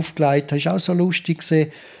wieder aufgelegt habe, ist auch so lustig gesehen.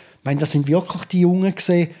 Ich meine, das sind wirklich die Jungen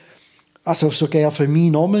gesehen, also sogar für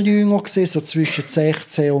mich noch mal jünger gesehen, so zwischen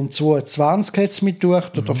 16 und 22 hat es mich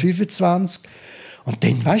durch, oder 25. Und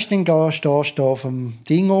dann, weißt du, dann stehst du auf dem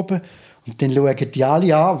Ding oben und dann schauen die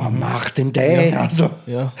alle an, was macht denn der? Ja. Also,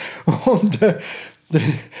 Ja. und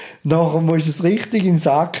nachher muss es richtig in den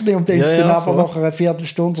Sack nehmen und dann dann aber nach einer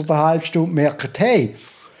Viertelstunde oder einer halben Stunde merken, hey,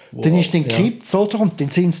 dann ist dann gekippt, oder? Und dann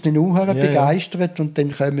sind sie dann auch begeistert und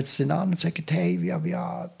dann kommen sie dann an und sagen, hey, wie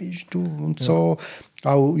alt bist du? Und so.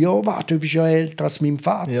 Auch, du bist ja älter als mein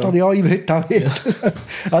Vater. Ja, ich will auch älter.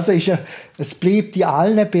 Also es bleibt in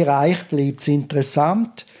allen Bereichen bleibt's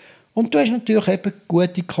interessant. Und du hast natürlich eben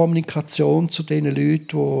gute Kommunikation zu den Leuten,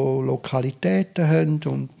 die Lokalitäten haben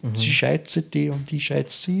und sie schätzen dich und ich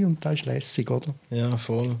schätze sie und das ist lässig, oder? Ja,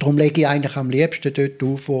 voll. Darum lege ich eigentlich am liebsten dort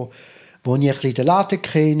auf, wo ich ein bisschen den Laden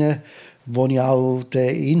kenne, wo ich auch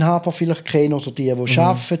den Inhaber vielleicht kenne oder die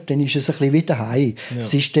arbeiten, dann ist es ein bisschen wie daheim. Ja.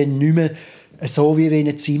 Es ist dann nicht mehr so, wie wenn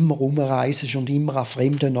du immer rumreist und immer an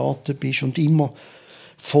fremden Orten bist und immer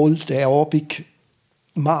voll der Abend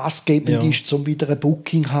maßgebend ist, um wieder ein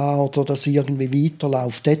Booking zu haben oder dass es irgendwie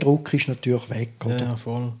weiterläuft. Der Druck ist natürlich weg. Oder? Ja,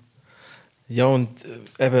 voll. Ja, und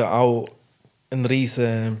eben auch ein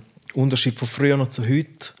riesen Unterschied von früher noch zu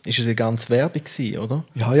heute ist ja die ganze Werbung gewesen, oder?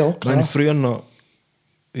 Ja, klar. Ich meine, früher noch,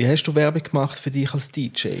 wie hast du Werbung gemacht für dich als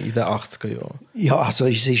DJ in den 80er Jahren? Ja, also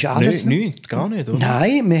es ist alles... Nichts, gar nicht, oder?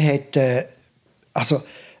 Nein,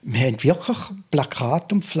 wir haben wirklich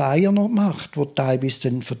Plakate und Flyer noch gemacht, die teilweise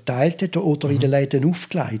dann verteilt hat oder in den Läden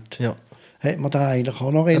aufgelegt. Ja. Hat man da eigentlich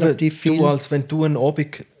auch noch relativ viel... Du, als wenn du einen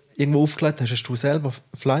Abend irgendwo aufgelegt hast, hast du selber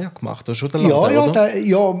Flyer gemacht? Oder schon den Laden,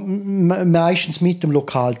 oder? Meistens mit dem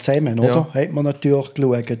Lokal zusammen, oder? Ja. Hat man natürlich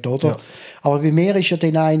geschaut, oder? Ja. Aber bei mir ist ja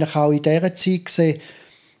dann eigentlich auch in dieser Zeit gesehen,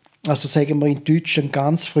 also sagen wir in Deutschland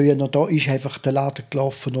ganz früh, da ist einfach der Laden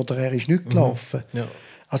gelaufen oder er ist nicht gelaufen. Ja.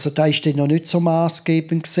 Also da ist dann noch nicht so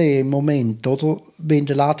maßgebend gesehen im Moment, oder? Wenn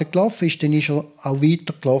der Laden gelaufen ist, dann ist er auch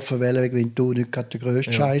weitergelaufen, weil wenn du nicht gerade den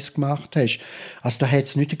grössten Scheiß gemacht hast. Also da hat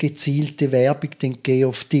es nicht eine gezielte Werbung gegeben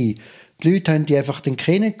auf dich. Die Leute haben die einfach dann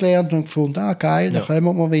kennengelernt und gefunden, geil, dann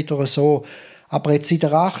kommen wir wieder so. Aber jetzt in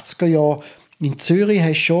den 80er Jahren in Zürich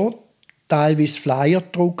hast du schon teilweise Flyer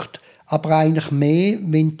gedruckt, aber eigentlich mehr,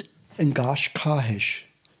 wenn du einen Gast gehabt hast.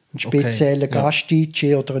 Einen speziellen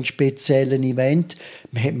Gast-DJ oder einen speziellen Event.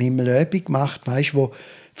 Wir haben immer eine Übung gemacht, weißt, wo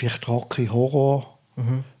vielleicht Rocky Horror.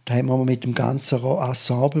 Da haben wir mit dem ganzen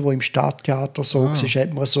Ensemble, das im Stadttheater so war,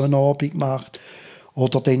 hat man so eine Abend gemacht.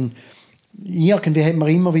 Oder dann irgendwie haben wir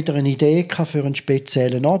immer wieder eine Idee für einen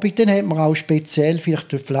speziellen Abend. Dann hat man auch speziell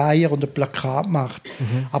vielleicht einen Flyer und ein Plakat gemacht.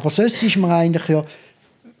 Aber sonst ist man eigentlich ja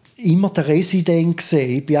immer der Resident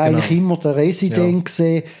gesehen. Ich bin eigentlich immer der Resident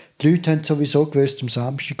gesehen. Die Leute haben sowieso gewusst, am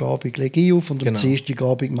Samstagabend lege ich auf und am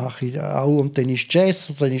Dienstagabend mache ich auch. Und dann ist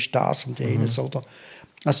Jazz oder dann ist das und jenes. Oder?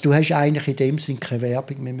 Also du hast eigentlich in dem Sinne keine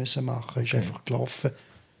Werbung mehr müssen machen. Es ist einfach gelaufen.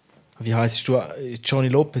 Wie heisst du? Johnny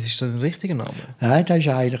Lopez, ist das der richtige Name? Nein, das ist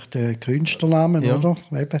eigentlich der Künstlername, oder?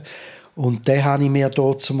 Eben. Und den habe ich mir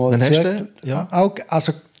dort mal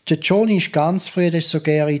also der Johnny ist ganz früh, das ist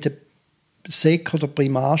sogar in der Sek- oder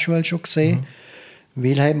Primarschule schon gesehen.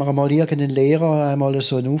 Weil haben wir einmal irgendeinen Lehrer einmal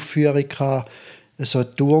so eine Aufführung gehabt, so eine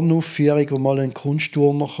Turnaufführung, wo mal ein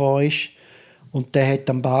Kunstturner kam ist. Und der hat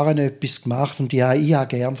am Baren etwas gemacht. Und ich habe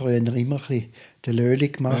gerne früher immer ein bisschen den Löli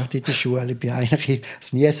gemacht in der Schule. Ich bin eigentlich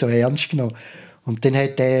es nie so ernst genommen. Und dann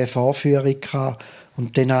hat er eine Vorführung gehabt.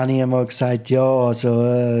 Und dann habe ich einmal gesagt,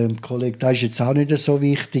 Kollege, das ist jetzt auch nicht so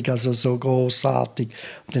wichtig, also so grossartig.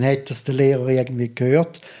 Und dann hat das der Lehrer irgendwie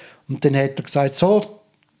gehört. Und dann hat er gesagt, so,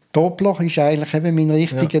 Doppler ist eigentlich eben mein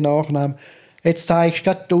richtiger Nachname. Jetzt zeigst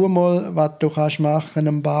du mal, was du machen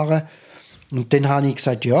am Barren. Und dann habe ich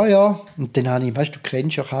gesagt, ja. Und dann habe ich, weißt du,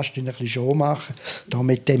 kennst ja, kannst du ein bisschen schon machen. Da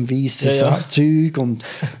mit dem weißen Zeug. Und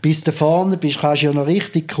bis du vorne bist, kannst du ja noch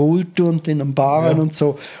richtig cool tun und dann am Barren und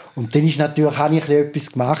so. Und dann ist natürlich, habe ich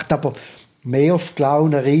etwas gemacht, aber mehr auf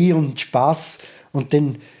Clownerie und Spass. Und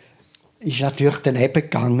dann ist natürlich daneben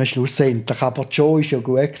gegangen, schlussendlich. Aber Joe ist ja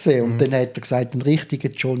gut gesehen. Und dann hat er gesagt, ein richtiger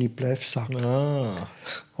Johnny Bluff-Sack.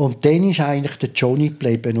 Und dann ist eigentlich der Johnny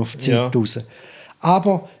geblieben auf die Zeit raus.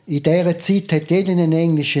 Aber in dieser Zeit hat jeder einen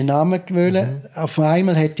englischen Namen gewählt. Auf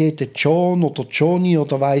einmal hat jeder John oder Johnny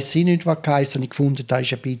oder weiss ich nicht, was geheißen. Und ich fand, das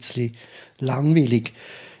ist ein bisschen langweilig.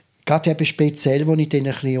 Gerade eben speziell, als ich dann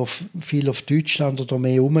ein bisschen viel auf Deutschland oder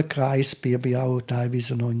mehr herumgereist bin, bin ich auch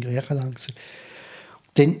teilweise noch in Griechenland gewesen.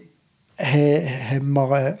 Dann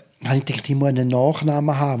habe ich gedacht, ich muss einen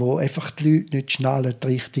Nachnamen haben, wo einfach die Leute nicht schnallen,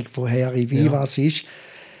 richtig, woher ich wie was ist.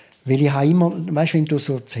 Weil ich habe immer, weißt, wenn du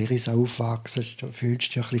so in Zürich aufwachst, du fühlst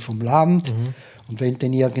dich ein bisschen vom Land. Und wenn du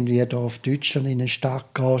dann irgendwie da auf Deutschland in eine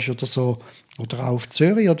Stadt gehst oder so, oder auch auf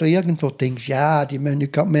Zürich oder irgendwo, denkst du, ja, die müssen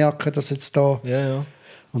nicht merken, dass jetzt da... Ja.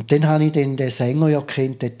 Und dann habe ich den Sänger ja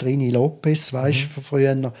kennt, den Trini Lopez, weißt du, von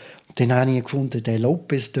früher. Und dann habe ich gefunden, der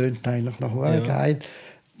Lopez tönt eigentlich noch geil.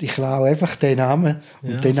 Ich klaue einfach den Namen.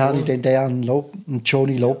 Und dann habe ich den an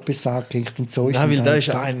Johnny Lopez angehängt. Und so Nein, weil das ist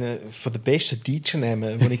einer der besten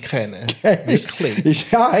DJ-Namen, die ich kenne. Wirklich.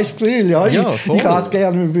 Ja, hast du Gefühl, ja. Ich kann es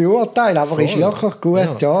gerne beurteilen, aber ist wirklich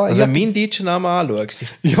gut. Ja. Also wenn du meinen DJ-Namen anschaust,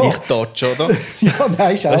 ich Dodge, oder? Ja,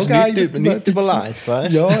 nein, ist auch geil. Nicht überlegt,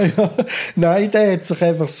 weißt du? Ja. Nein, der hat sich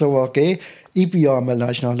einfach so ergeben. Ich bin ja einmal,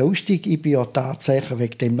 das ist noch lustig, ich bin ja tatsächlich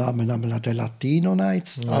wegen dem Namen einmal an den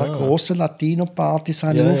Latino-Nights, an grossen Latino-Partys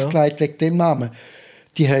aufgelegt wegen dem Namen.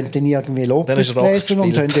 Die haben dann irgendwie Lopez gelesen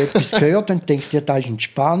und haben etwas gehört und denken, ja, das ist ein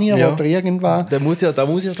Spanier oder irgendwas. Da muss ja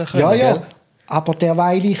können, ja. Gell? Aber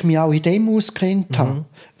derweil ich mich auch in dem auskennt habe,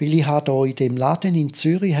 weil ich habe hier in dem Laden in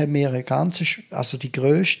Zürich haben wir eine ganze, also die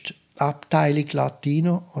grösste Abteilung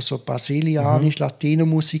Latino, also brasilianisch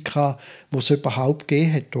Latino-Musik, die es überhaupt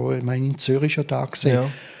gegeben hat. Ich meine, in Zürich schon da gesehen. Ja.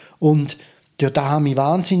 Und da habe ich mich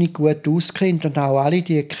wahnsinnig gut auskennt und auch alle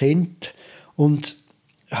die kennt. Und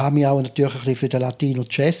habe mich auch natürlich ein bisschen für den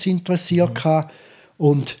Latino-Jazz interessiert.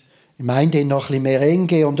 Und ich meine, dann noch ein bisschen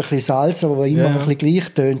Merengue und ein bisschen Salsa, wo immer ein bisschen gleich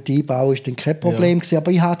tönt, einbauen, ist dann kein Problem gewesen. Aber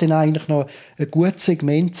ich habe dann eigentlich noch ein gutes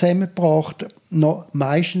Segment zusammengebracht, noch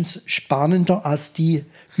meistens spannender als die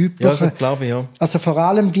üblichen. Ja, das glaube ich, ja. Also vor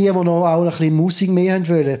allem die noch auch ein bisschen Musik mehr haben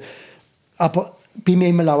wollen. Aber bin mir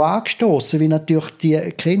immer auch angestoßen, wie natürlich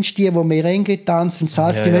kennst du die Merengue tanzen,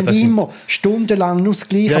 Salsa, die wollen immer stundenlang nur das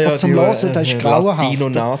Gleiche, aber zum Hören, das ist grauenhaft.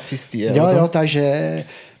 Latino-Nazis, die, ja, das ist...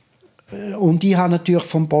 und ich habe natürlich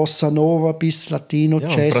von Bossa Nova bis Latino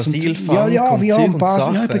Jazz.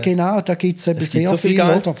 Brasil-Funk und genau, da gibt es eben sehr so viel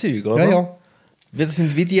geiles Zeug, oder? Ja. Das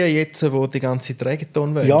sind wie die jetzt, die die ganze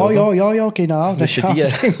Reggaeton wollen, ja, genau. Das ist die.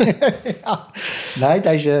 Nein,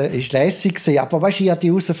 das ist lässig gewesen. Aber weißt, ich habe die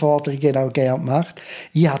Herausforderungen auch gerne gemacht.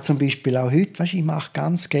 Ich habe zum Beispiel auch heute, weißt, ich mache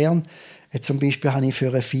ganz gern, zum Beispiel habe ich für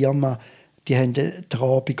eine Firma, die haben den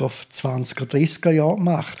Abend auf 20er, 30er Jahre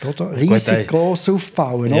gemacht, oder? Riesig gross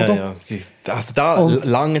aufbauen, oder? Ja. Also da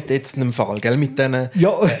langt jetzt in dem Fall, gell? Mit diesen... Ja,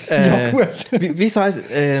 gut. Wie sagt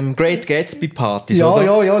Great Gatsby Partys, ja,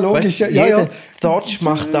 oder? Ja, logisch. Weißt, jeder Dodge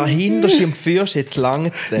macht da hinterst und führst, jetzt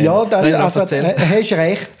langt es dann. Ja, hast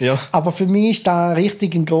recht. Ja. Aber für mich war das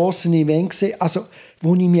richtig ein grosses Event gewesen, also,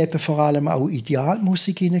 wo ich mich eben vor allem auch in die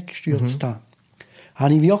Altmusik hineingestürzt habe.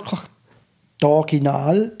 Habe ich wirklich das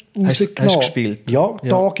Original rausgenommen. Hast du gespielt? Ja,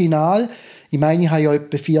 das Original. Ich meine, ich hatte ja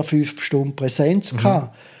etwa 4-5 Stunden Präsenz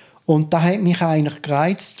gehabt. Und da hat mich eigentlich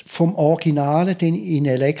gereizt, vom Originalen in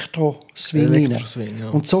Elektro-Swing rein. Ja.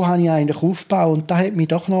 Und so habe ich eigentlich aufgebaut. Und da hat mich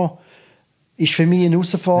doch noch... Ist für mich eine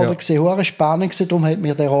Herausforderung gewesen, spannend gewesen, darum hat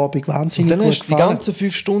mir der Abend wahnsinnig gut gefallen. Und dann hast du die ganzen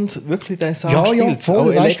 5 Stunden wirklich den Sound gespielt? Ja,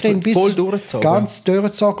 voll, weißt du, voll durchgezogen? Ganz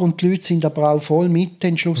durchgezogen und die Leute sind aber auch voll mit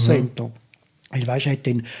den Schlussendlich. Ich weiss, hat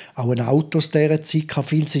dann auch ein Auto aus dieser Zeit gehabt.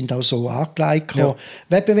 Viele sind auch so angelegt. Ja.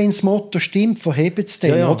 Wenn das Motto stimmt, verhebt es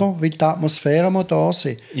dann, oder? Weil die Atmosphäre muss da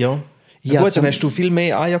sein. Ja. Gut, dann hast du viel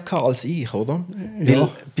mehr Eier gehabt als ich, oder? Weil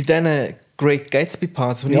bei diesen Great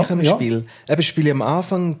Gatsby-Parts, die ich spiele, spiele ich am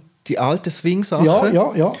Anfang die alten Swing-Sachen.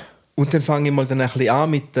 Ja. Und dann fange ich mal dann ein bisschen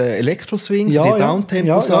an mit den Elektro-Swings, die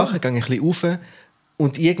Downtempo-Sachen, gehe ich ein bisschen rauf.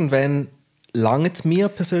 Und irgendwann langt es mir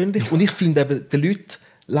persönlich. Und ich finde eben, den Leuten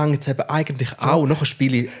langt es eben eigentlich auch. Nachher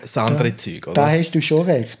spiele ich das andere Zeug, oder? Da hast du schon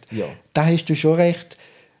recht. Ja. Da hast du schon recht.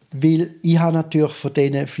 Weil ich habe natürlich von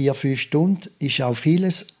diesen 4-5 Stunden ist auch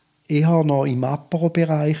vieles eher noch im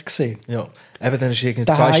Apero-Bereich gesehen. Ja, eben dann hast du irgendwie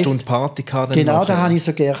 2 Stunden Party gehabt. Genau, da habe ich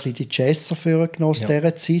so gerne die Jazzer vorgenommen aus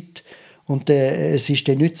dieser Zeit. Und es ist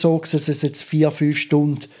dann nicht so, dass es jetzt 4-5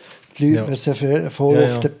 Stunden die Leute voll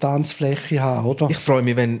auf der Tanzfläche haben, oder? Ich freue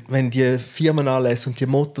mich, wenn die Firmen anlesen und die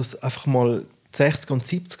Mottos einfach mal 60er und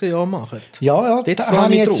 70er Jahre machen. Ja, da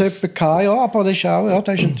habe ich jetzt jemanden gehabt, aber das ist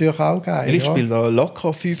natürlich auch geil. Ich spiele da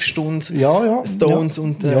locker 5 Stunden Stones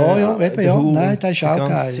und Nein, das ist auch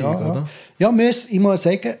geil. Zeug, ja, ich muss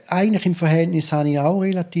sagen, eigentlich im Verhältnis habe ich auch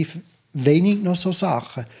relativ wenig noch so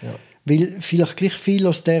Sachen. Ja. Weil vielleicht gleich viele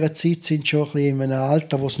aus dieser Zeit sind schon ein bisschen in einem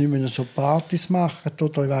Alter, wo sie nicht mehr so Partys machen,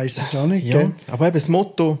 oder ich weiss es auch nicht. Ja, aber eben das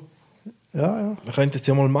Motto Ja. Wir könnten es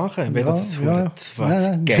ja mal machen, wenn das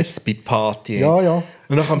Gatsby-Party. Ja.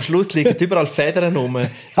 Und dann am Schluss liegen überall Federn rum.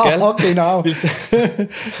 Ja, genau.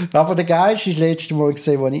 Aber der Geist ist das letzte Mal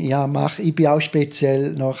gesehen, wo ich mache. Ich bin auch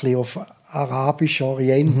speziell noch ein bisschen auf Arabisch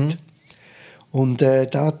Orient. Und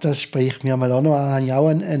das spricht mir mal auch noch an. Ich hatte auch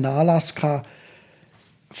einen Anlass gehabt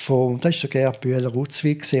das war sogar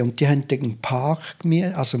Bühler-Rutzwil gesehen. Und die haben einen Park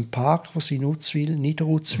gemietet, also einen Park, den sie in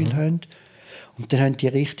Niederrutzwil haben. Und dann haben die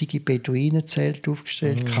richtige Beduinenzelte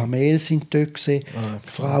aufgestellt. Kamel sind dort gesehen.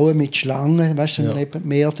 Frauen mit Schlangen, weißt du, neben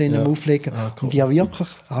Meer auflegen. Cool. Und die haben wirklich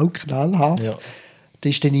auch knallhart. Ja. Da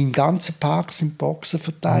ist dann im ganzen Park sind Boxen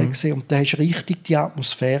verteilt gewesen. Und da hast du richtig die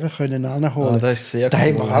Atmosphäre können anholen. Das ist sehr cool. Da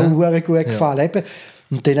hat mir auch gut gefallen. Eben,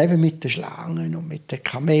 und dann eben mit den Schlangen und mit den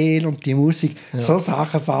Kamelen und die Musik. Ja. So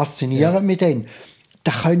Sachen faszinieren mich dann.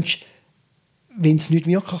 Da könntest, wenn es nicht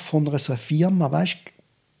wirklich von so einer Firma, weißt,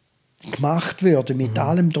 gemacht würde, mit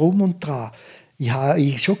allem Drum und Dran. Ich habe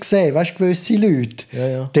schon gesehen, weißt, gewisse Leute,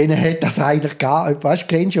 denen hat das eigentlich gar, weißt,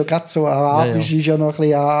 kennst du ja gerade so, Arabisch ist ja noch ein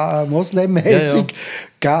bisschen moslemmäßig,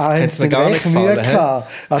 haben sie dann recht Mühe gehabt.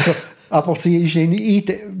 Also, aber sie ist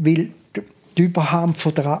weil die Überhand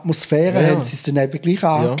von der Atmosphäre haben sie es dann eben gleich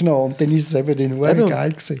angenommen und dann ist es eben dann geil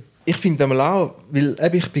gewesen. Ich finde auch, weil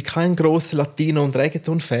ich bin kein grosser Latino- und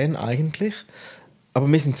Reggaeton-Fan eigentlich, aber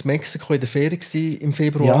wir waren in Mexiko in der Ferien im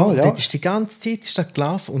Februar und dort ist die ganze Zeit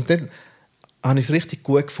gelaufen und dann habe ich es richtig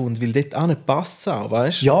gut gefunden, weil dort auch nicht passt,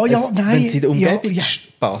 weißt? Nein. Wenn es in der Umgebung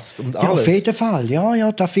passt und alles. Ja, auf jeden Fall.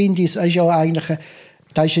 Ja, da finde ich, es ist ja eigentlich,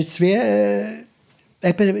 das ist jetzt wie,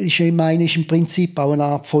 ist im Prinzip auch eine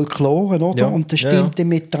Art Folklore, oder? Ja, und das stimmt dann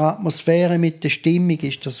mit der Atmosphäre, mit der Stimmung,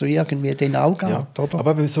 ist das so irgendwie den auch gehabt, oder?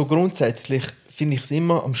 Aber so grundsätzlich finde ich es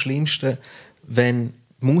immer am schlimmsten, wenn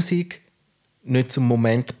die Musik nicht zum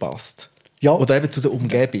Moment passt. Ja. Oder eben zu der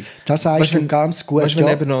Umgebung. Das sagst du ganz gut. Weißt, wenn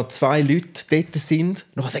eben noch 2 Leute dort sind,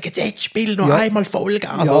 dann sagen sie, jetzt spiel noch einmal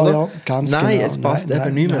Vollgas, oder? Ja, ganz nein, genau. Es passt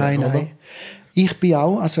eben nicht mehr. Nein. Ich bin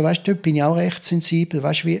auch, also weißt, dort bin ich auch recht sensibel.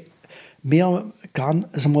 Weißt, wie mehr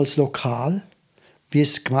also mal das Lokal, wie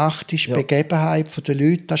es gemacht ist, die Begebenheit der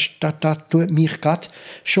Leute, das tut mich gerade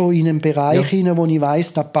schon in einen Bereich hinein, wo ich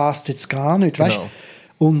weiss, das passt jetzt gar nicht. Weißt? Genau.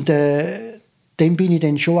 Und dann bin ich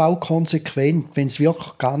dann schon auch konsequent, wenn es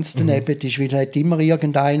wirklich ganz daneben ist, weil es hat immer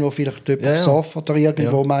irgendeiner, der vielleicht jemand besoffen oder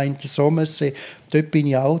irgendwo meint, so muss es. Dort bin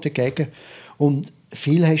ich auch dagegen. Und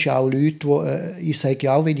viel hast du auch Leute, die, ich sage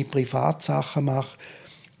ja auch, wenn ich Privatsachen mache,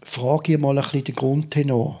 frage ich mal ein bisschen den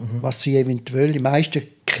Grundtenor, was sie eventuell, die meisten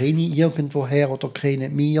kenne ich irgendwoher oder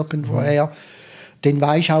kennen mich irgendwoher. Dann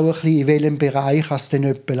weisst du auch ein bisschen, in welchem Bereich es dann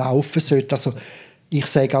jemand laufen sollte. Also ich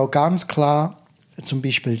sage auch ganz klar, zum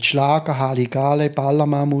Beispiel die Schlager, Halligalli,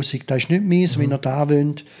 Ballermann-Musik, das ist nicht meins, wenn ihr da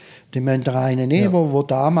wollt, dann müsst ihr einen nehmen, der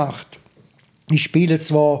das macht. Ich spiele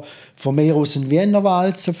zwar von mir aus einen Wiener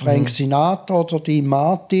Walzer, Frank Sinatra oder Dean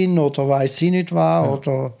Martin oder weiss ich nicht was,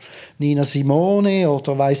 oder Nina Simone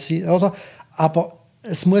oder weiss ich, oder? Aber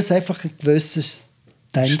es muss einfach ein gewisses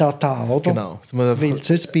Standard haben, oder? Genau. Weil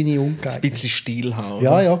sonst bin ich ungeeignet. Ein bisschen Stil haben.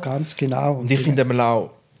 Ja, ganz genau. Und ich finde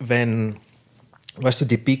auch, wenn weißt du,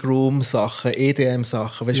 die Big Room-Sachen,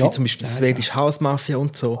 EDM-Sachen, weißt du, wie zum Beispiel Swedish House Mafia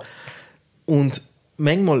und so. Und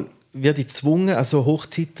manchmal wird ich gezwungen, also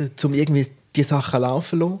Hochzeiten, um irgendwie die Sachen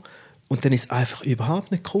laufen zu lassen. Und dann ist es einfach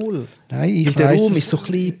überhaupt nicht cool. Nein, weil der Raum ist so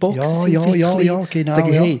klein, Boxen sind viel zu klein. Genau.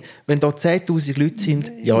 Sage, hey, wenn da 10'000 Leute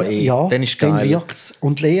sind, dann ist es geil. Dann wirkt's.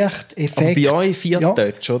 Und Licht, Effekt. Aber bei euch 4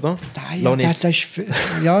 Touch, oder? Nein,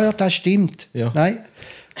 das stimmt. Ja. Nein,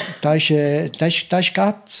 das ist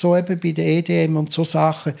gerade so eben bei der EDM und so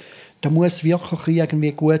Sachen. Da muss wirklich irgendwie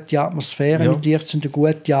eine gute Atmosphäre und eine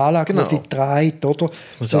gute Anlage, die dich treibt, oder?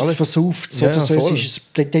 Sonst versauft es, oder sonst ist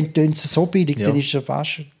es, dann tun sie so billig, dann ist es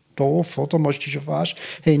fast doof, oder? Du musst dich schon fast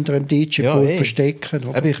hinter einem DJ-Pult verstecken.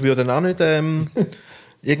 Oder? Aber ich würde dann auch nicht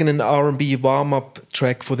irgendeinen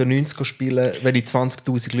R&B-Warm-Up-Track von den 90er spielen, wenn ich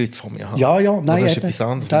 20'000 Leute vor mir habe. Nein, das ist etwas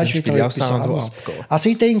anderes. Das ist wieder etwas anderes. Also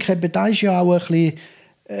ich denke, das ist ja auch ein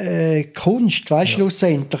bisschen Kunst, weißt,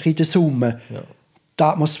 schlussendlich in der Summe. Ja. Die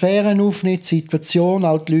Atmosphäre aufnehmen, die Situation,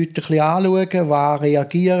 auch die Leute ein bisschen anschauen, wo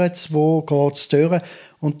reagieren sie, wo geht es durch.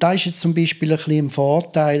 Und das ist jetzt zum Beispiel ein bisschen ein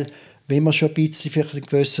Vorteil, wenn man schon ein bisschen für einen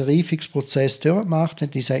gewissen Reifungsprozess durchmacht.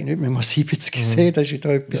 Ich sage nicht, wenn man 70 gesehen, das ist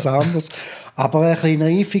wieder etwas anderes. Aber ein kleiner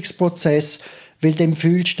Reifungsprozess, weil dann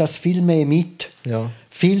fühlst du das viel mehr mit. Ja.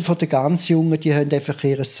 Viele von den ganz Jungen, die haben einfach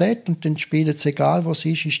ihr Set und dann spielen sie, egal was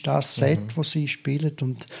ist das Set, das sie spielen.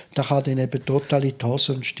 Und da kann dann eben total in die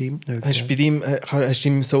Hose und stimmt nicht. Hast du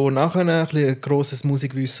ihm so nachher ein grosses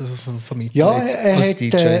Musikwissen vermittelt? Ja, er hat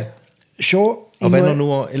DJ? Schon. Aber wenn er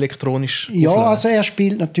nur elektronisch auflässt. Also er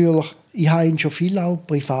spielt natürlich ich habe ihn schon viel auch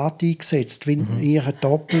privat eingesetzt. Wenn ich ein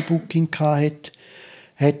Doppelbooking hatte,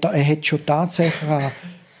 er hat schon tatsächlich an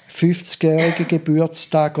 50-jährigen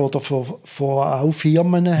Geburtstag oder von auch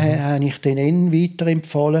Firmen habe ich den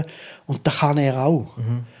weiterempfohlen. Und das kann er auch.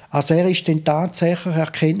 Also er ist dann tatsächlich, er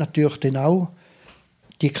kennt natürlich dann auch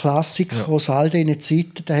die Klassiker aus all diesen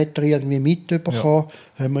Zeiten, da hat er irgendwie mitbekommen.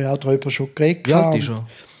 Haben wir ja darüber schon geredet. Wie alt ist er?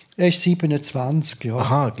 Er ist 27, ja.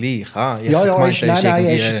 Aha, gleich. Er ist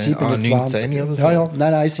 27. 19 oder so.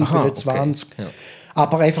 Nein, 27. Aha, okay. Ja.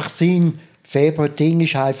 Aber einfach sein Februar-Ding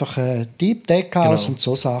ist einfach Deep Deckhouse und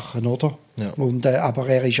so Sachen, oder? Ja. Und, aber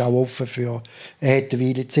er ist auch offen für...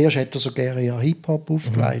 Zuerst hat er so gerne eher Hip-Hop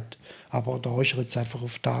aufgelegt, aber da ist er jetzt einfach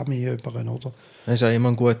auf Dami über, oder? Das ist auch immer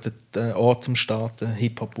ein guter Ort zum Starten,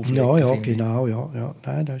 Hip-Hop auflegen. Ja, genau, ja.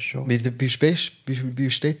 Nein, das ist schon...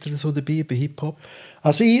 Wie steht ihr so dabei bei Hip-Hop?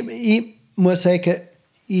 Also ich muss sagen,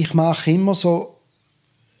 ich mache immer so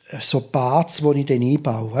Parts, die ich dann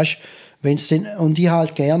einbaue, weißt? Und ich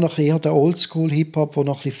halt gerne noch eher den Oldschool-Hip-Hop, der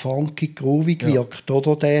noch ein bisschen funky, groovig wirkt,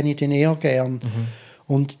 oder? Den habe ich dann eher gern.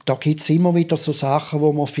 Und da gibt es immer wieder so Sachen,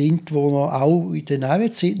 die man findet, die auch in der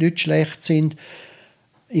neuen Zeit nicht schlecht sind.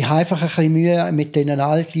 Ich habe einfach ein bisschen Mühe mit diesen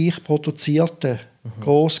all gleich produzierten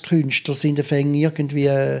Grosskünstlern. Sind irgendwie...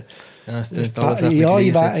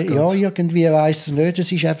 irgendwie weiss ich nicht.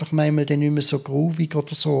 Es ist einfach manchmal dann nicht mehr so groovig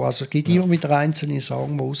oder so. Also es gibt immer wieder einzelne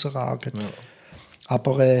Songs, die rausragen. Ja.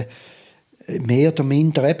 Aber mehr oder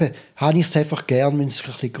minder eben, habe ich es einfach gern, wenn es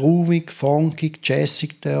ein bisschen groovig, funkig,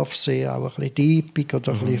 jazzig darf sein, auch ein bisschen deepig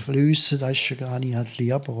oder ein bisschen flüssen, das ist habe ich halt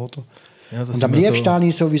lieber, oder? Ja, und am liebsten habe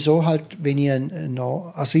ich sowieso halt, wenn ich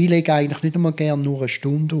also ich lege eigentlich nicht immer gerne nur eine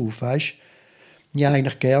Stunde auf, weißt? Ich habe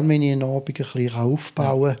eigentlich gern, wenn ich einen Abend ein bisschen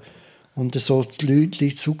aufbauen kann und so die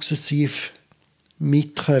Leute sukzessiv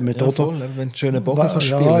mitkommen, ja, oder? Voll, wenn du einen schönen Bogen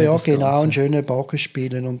spielen Ja, genau, einen schönen Bogen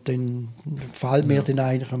spielen und dann gefällt mir den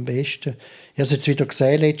eigentlich am besten. Ich habe es jetzt wieder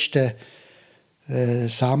gesehen, letzten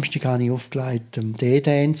Samstag habe ich aufgelegt,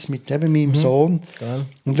 D-Dance mit meinem Sohn. Geil.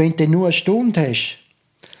 Und wenn du dann nur eine Stunde hast,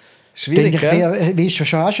 schwierig, dann bist du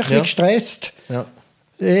schon ein bisschen gestresst. Ja.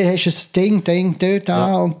 Hast ein Ding dort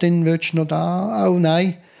und dann willst du noch da, oh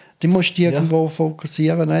nein. Dann musst du dich irgendwo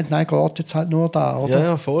fokussieren. Nein, geht jetzt halt nur da, oder?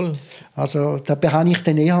 Ja, voll. Also da habe ich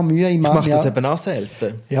dann eher Mühe. Ich mache das eben auch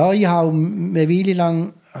selten. Ja, ich habe eine Weile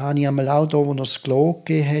lang habe ich einmal auch da, wo er das Klo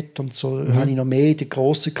gegeben hat und so, habe ich noch mehr in den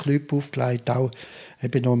grossen Club aufgelegt, auch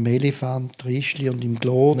eben noch im Elefant, Rischli und im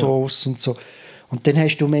Klo draussen und so. Und dann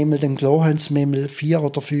hast du manchmal im Klo 4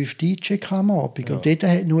 oder 5 DJ am Abend und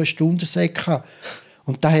jeder hat nur eine Stunde Säcke.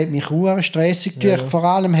 Und das hat mich sehr stressig gemacht. Vor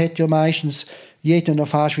allem hat ja meistens jeder noch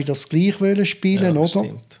fast wieder das Gleiche spielen, oder?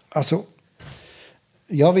 Stimmt. Also,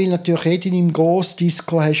 ja, weil natürlich jeder im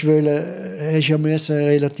Grossdisco hast ja müssen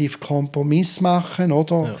relativ Kompromiss machen,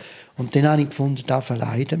 oder? Ja. Und dann habe ich gefunden, das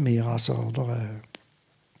verleidet mir, also, oder?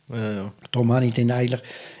 Darum habe ich dann eigentlich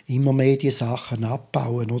immer mehr die Sachen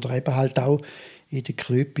abbauen, oder? Eben halt auch in den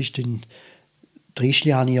Club ist dann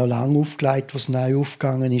Trischli habe ich ja lange aufgelegt, was neu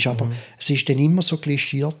aufgegangen ist, aber es ist dann immer so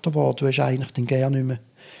klischierter geworden. Du hast eigentlich dann gerne nicht mehr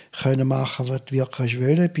können machen, was du wirklich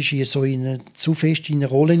wolltest. Du bist hier so zu fest in eine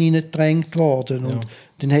Rolle hineingedrängt worden. Und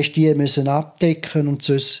dann hast du die müssen abdecken und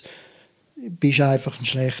sonst bist du einfach ein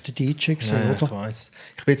schlechter DJ gewesen, oder? Ich weiss.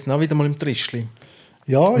 Ich bin jetzt noch wieder mal im Trischli.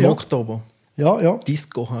 Im Oktober. Ja.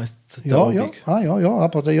 Disco heisst der Abend.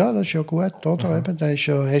 Aber das ist ja gut, oder? Eben, da hast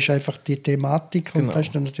du einfach die Thematik. Genau. Und das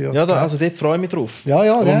ist dann natürlich also dort freue ich mich drauf. Mal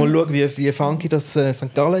schauen, wie funky das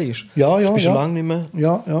St. Gallen ist. Ich bin schon lange nicht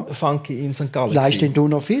mehr funky in St. Gallen. Leist denn du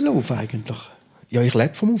noch viel auf eigentlich? Ja, ich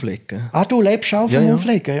lebe vom Auflegen. Ah, du lebst auch vom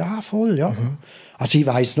Auflegen? Ja, voll, ja. Also ich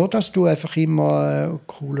weiss nur, dass du einfach immer einen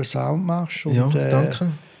coolen Sound machst. Und,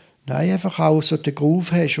 danke. Nein, einfach auch so den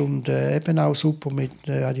Groove hast und eben auch super mit,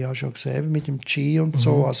 habe ich auch schon gesehen, mit dem G und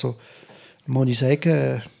so. Also muss ich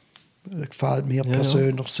sagen, gefällt mir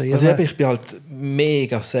persönlich sehr. Also ich bin halt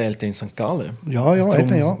mega selten in St. Gallen.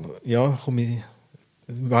 Ja, komme ich...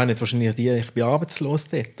 Ich weiß nicht, wahrscheinlich ich bin arbeitslos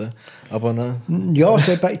dort. Aber ja,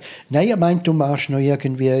 also, nein, ich meine, du machst noch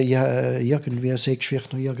irgendwie sagst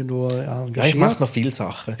vielleicht noch irgendwo engagiert. Ja, ich mache noch viele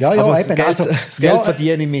Sachen. Ja, aber eben, das Geld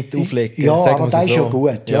verdiene ich mit Auflegen. Ja, aber das ist ja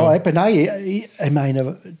gut. Ja, eben, nein, ich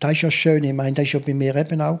meine, das ist ja schön. Ich meine, das ist ja bei mir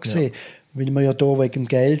eben auch gesehen. Weil man ja da wegen dem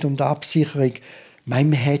Geld und der Absicherung,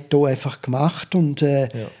 man hat hier einfach gemacht und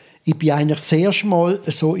ich bin eigentlich das erste Mal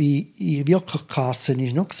so in wirklich Kassen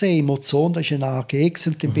ich noch gesehen. Im Ozon, das war eine AG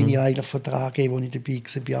und dann bin ich eigentlich von der AG, wo ich dabei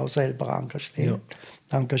war, auch selber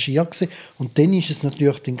engagiert gewesen. Und dann ist es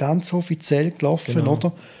natürlich dann ganz offiziell gelaufen,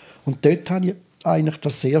 oder? Und dort habe ich eigentlich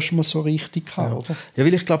das erste Mal so richtig gehabt, oder? Ja,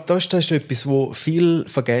 weil ich glaube, das ist etwas, wo viel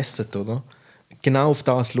vergessen, oder? genau auf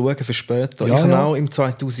das schauen für später. Ja, ich habe ja. auch im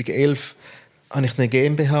 2011 habe ich eine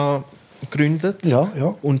GmbH gegründet Ja.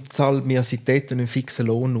 und zahle mir seitdem einen fixen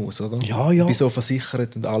Lohn aus. Oder? Ja. Ich bin so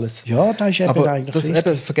versichert und alles. Ja, das ist eben aber eigentlich das richtig.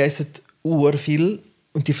 eben vergessen viel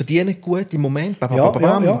und die verdienen gut im Moment.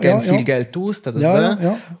 Ja, geben viel ja. Geld aus.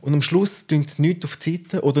 Ja. Und am Schluss tun sie nichts auf die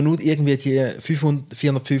Seite oder nur irgendwie die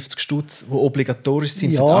 450 Stutz, die obligatorisch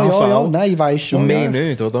sind für die AV. Ja. Nein, ich weiss schon. Und mehr ja.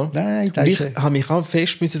 nicht, oder? Nein, das und ich ist... habe mich auch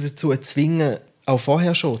fest dazu zwingen, auch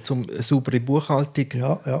vorher schon, um eine saubere Buchhaltung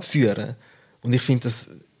zu führen. Und ich finde, dass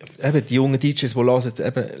eben die jungen DJs, die hören,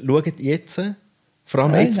 eben, schauen jetzt, vor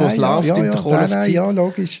allem jetzt, wo es läuft in der Kohlefzeit. Ja,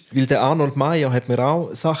 logisch. Weil der Arnold Meyer hat mir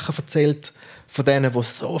auch Sachen erzählt, von denen, die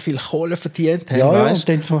so viel Kohle verdient haben. Weißt?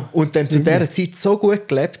 Und dann zu dieser Zeit so gut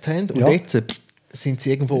gelebt haben. Und jetzt sind sie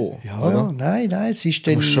irgendwo. Ja, nein, es ist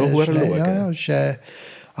dann... Du musst schon schauen.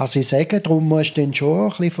 Also ich sage, darum musst du dann schon ein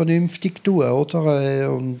bisschen vernünftig tun, oder?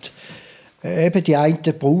 Und eben die einen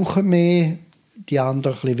brauchen mehr, die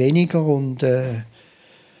anderen ein bisschen weniger. Und,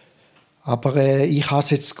 aber ich kann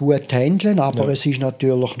es jetzt gut handeln, aber es ist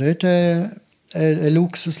natürlich nicht ein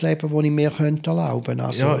Luxusleben, das ich mir erlauben könnte.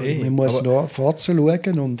 Also, man muss noch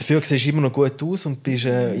vorzuschauen. Und dafür siehst du immer noch gut aus und bist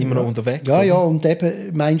immer noch unterwegs. Ja, und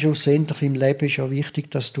eben, meinst du, schlussendlich im Leben ist ja wichtig,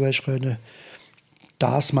 dass du hast können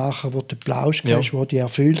das machen, was du Applaus hast, was dich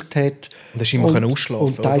erfüllt hat. Und hast immer ausschlafen.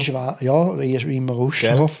 Und das ist, ich immer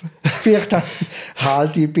ausschlafen.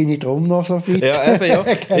 Vielleicht bin ich darum noch so fit. Ja, eben, ja.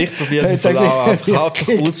 Ich probiere es im Verlauf einfach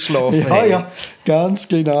ausschlafen. Ja, ganz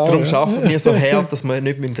genau. Darum arbeiten wir so hart, dass wir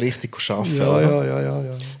nicht richtig arbeiten müssen. Ja.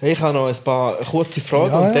 Ich habe noch ein paar kurze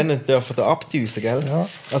Fragen und dann dürfen wir abdüsen, gell? Ja.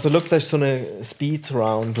 Also, schau, das ist so eine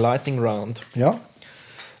Speed-Round, Lightning-Round. Ja.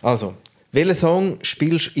 Also, welchen Song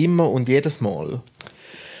spielst du immer und jedes Mal?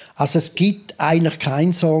 Also es gibt eigentlich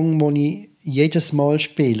keinen Song, den ich jedes Mal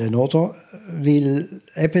spiele, oder? Weil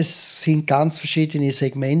eben, es sind ganz verschiedene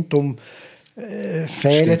Segmente,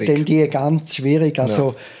 fehlen dann die ganz schwierig.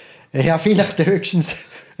 Also ja, vielleicht höchstens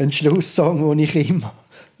ein Schlusssong, den ich immer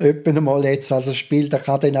mal jetzt spiele. Das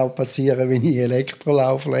kann dann auch passieren, wenn ich Elektro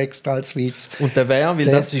laufe, extra als Witz. Und der wäre, weil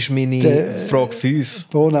das ist meine Frage 5.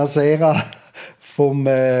 Bonasera vom,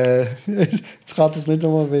 jetzt kann ich es nicht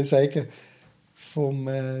einmal mehr sagen, vom,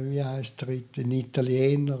 wie heisst der, ein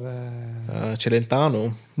Italiener?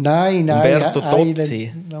 Celentano? Nein. Umberto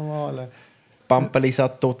Tozzi? Normale.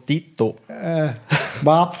 Pampalisato Tito?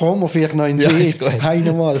 Marc Frommer vielleicht noch in See.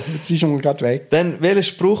 Einmal, jetzt ist er mal gerade weg. Dann, welchen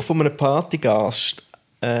Spruch von einem Partygast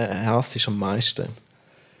hasst du am meisten?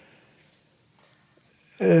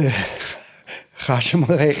 Kannst du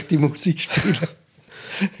mal rechte Musik spielen?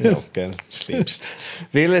 Ja, gell, schlimmst.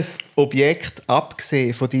 Welches Objekt,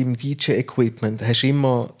 abgesehen von deinem DJ-Equipment, hast du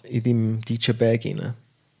immer in deinem DJ-Bag rein?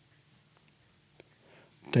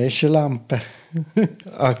 Taschenlampe.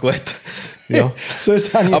 Ah, gut. Ja.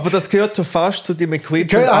 Aber das gehört schon fast zu deinem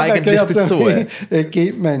Equipment eigentlich dazu.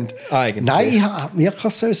 Equipment. Eigentlich. Nein, ich habe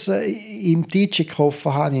wirklich so, im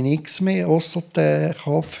DJ-Koffer habe ich nichts mehr, außer den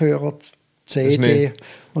Kopfhörer, CD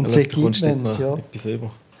und das Equipment. Ja.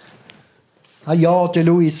 Ah ja, der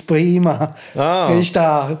Luis Prima. Der ist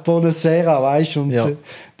da, Bonasera, weißt du? Und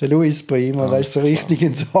der Luis Prima, das ist so richtig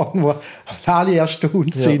ein Song, wo alle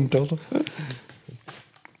erstaunt sind, oder?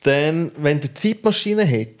 Dann, wenn du eine Zeitmaschine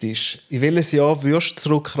hättest, in welches Jahr würdest du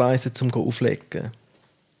zurückreisen, um aufzulegen?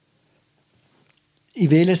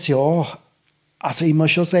 In welches Jahr? Also ich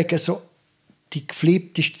muss schon sagen, so, die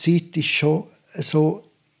geflippteste Zeit ist schon so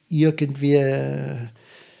irgendwie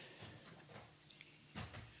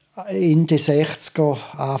in den 60er,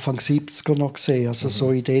 Anfang 70er noch gesehen. Also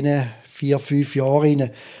so in diesen 4-5 Jahren,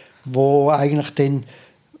 wo eigentlich dann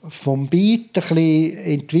vom Beat ein bisschen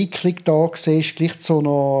Entwicklung da war, gleich so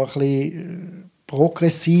noch ein bisschen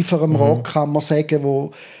progressiverem Rock, kann man sagen,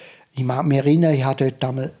 wo ich mag mich erinnern, ich habe dort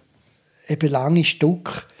einmal eben lange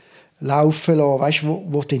Stück laufen lassen, weißt,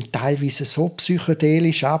 wo dann teilweise so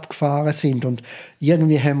psychedelisch abgefahren sind und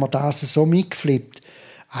irgendwie haben wir das so mitgeflippt.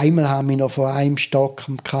 Einmal haben wir noch von einem Stock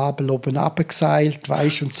am Kabel oben runtergeseilt,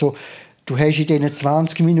 weißt, und so. Du hast in diesen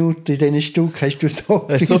 20 Minuten, in diesen Stück, hast du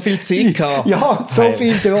so viel Zeit gehabt. Ja, so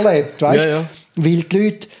viel erlebt, weißt? Ja. Weil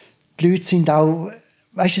die Leute sind auch,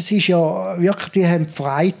 weißt, es ist ja wirklich, die haben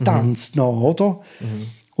Freitanz noch, oder?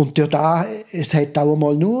 Und durch das, es hat auch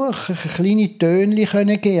mal nur kleine Tönchen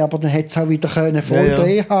können geben, aber dann hat es auch wieder voll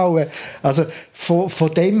drehhauen. Also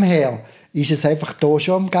von dem her ist es einfach da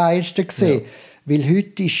schon am geilsten gesehen. Weil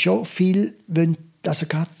heute ist schon viel, also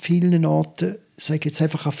gerade an vielen Orten, sage jetzt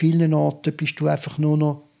einfach an vielen Orten, bist du einfach nur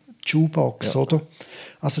noch Jukebox, oder?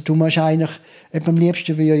 Also du musst eigentlich, am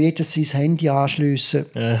liebsten will ja jeder sein Handy anschliessen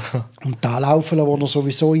und da laufen lassen, wo er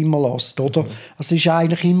sowieso immer lässt, oder? Also es ist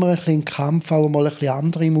eigentlich immer ein bisschen ein Kampf, auch mal ein bisschen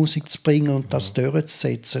andere Musik zu bringen und das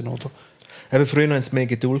durchzusetzen, oder? Eben früher haben sie mehr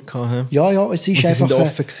Geduld gehabt. Ja, es ist und sie einfach... sind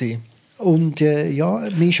offen gewesen. Und man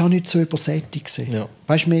war auch nicht so übersättigt. Ja.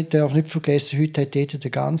 Weißt, man darf nicht vergessen, heute hat jeder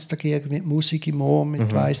den ganzen Tag mit Musik im Ohr,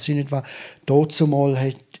 mit weiss ich nicht was. Dazumal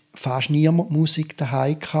hat fast niemand Musik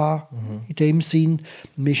daheim gehabt, in dem Sinn.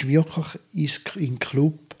 Man ist wirklich in den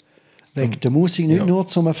Club wegen der Musik, nicht nur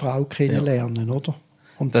um eine Frau kennenlernen, oder?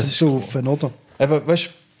 Und das zum Saufen, cool. Oder? Aber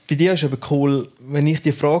weißt, bei dir ist es cool, wenn ich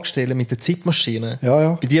die Frage stelle mit der Zeitmaschine.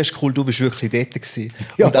 Ja. Bei dir ist es cool, du bist wirklich dort gewesen.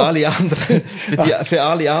 Ja. Und alle anderen, für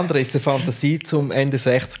alle anderen ist es eine Fantasie, zum Ende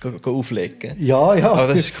 60 auflegen. Ja. Aber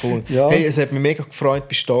das ist cool. Ja. Hey, es hat mich mega gefreut,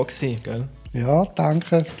 bist du da gewesen, gell? Ja,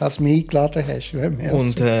 danke, dass du mich eingeladen hast.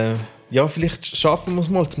 Und vielleicht schaffen wir es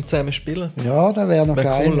mal zum zusammen spielen. Ja, das wäre noch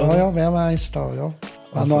geil. Cool, ja, wer weiß da, ja.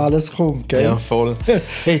 Wenn noch alles kommt, gell? Ja, voll.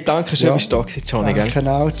 Hey, danke schön, bist du da gewesen, Johnny, gell?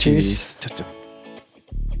 Genau, tschüss. Ciao.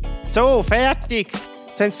 So, fertig.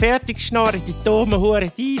 Jetzt haben sie fertig geschnarrt, die dummen Huren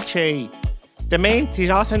DJ. Der Mensch ist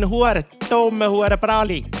also ein dummer Huren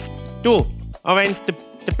Bralli. Du, auch wenn du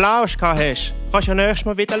den Blausch hast, kannst du ja nächstes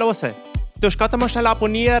Mal wieder hören. Du musst gerade mal schnell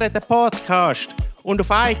abonnieren, den Podcast. Und auf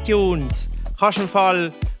iTunes kannst du im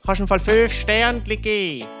Fall 5 Sterne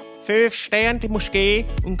geben. 5 Sterne musst du geben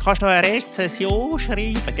und kannst noch eine Rezension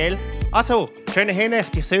schreiben, gell? Also, schöne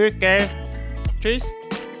Hinrichtung, ich sage, gell? Tschüss.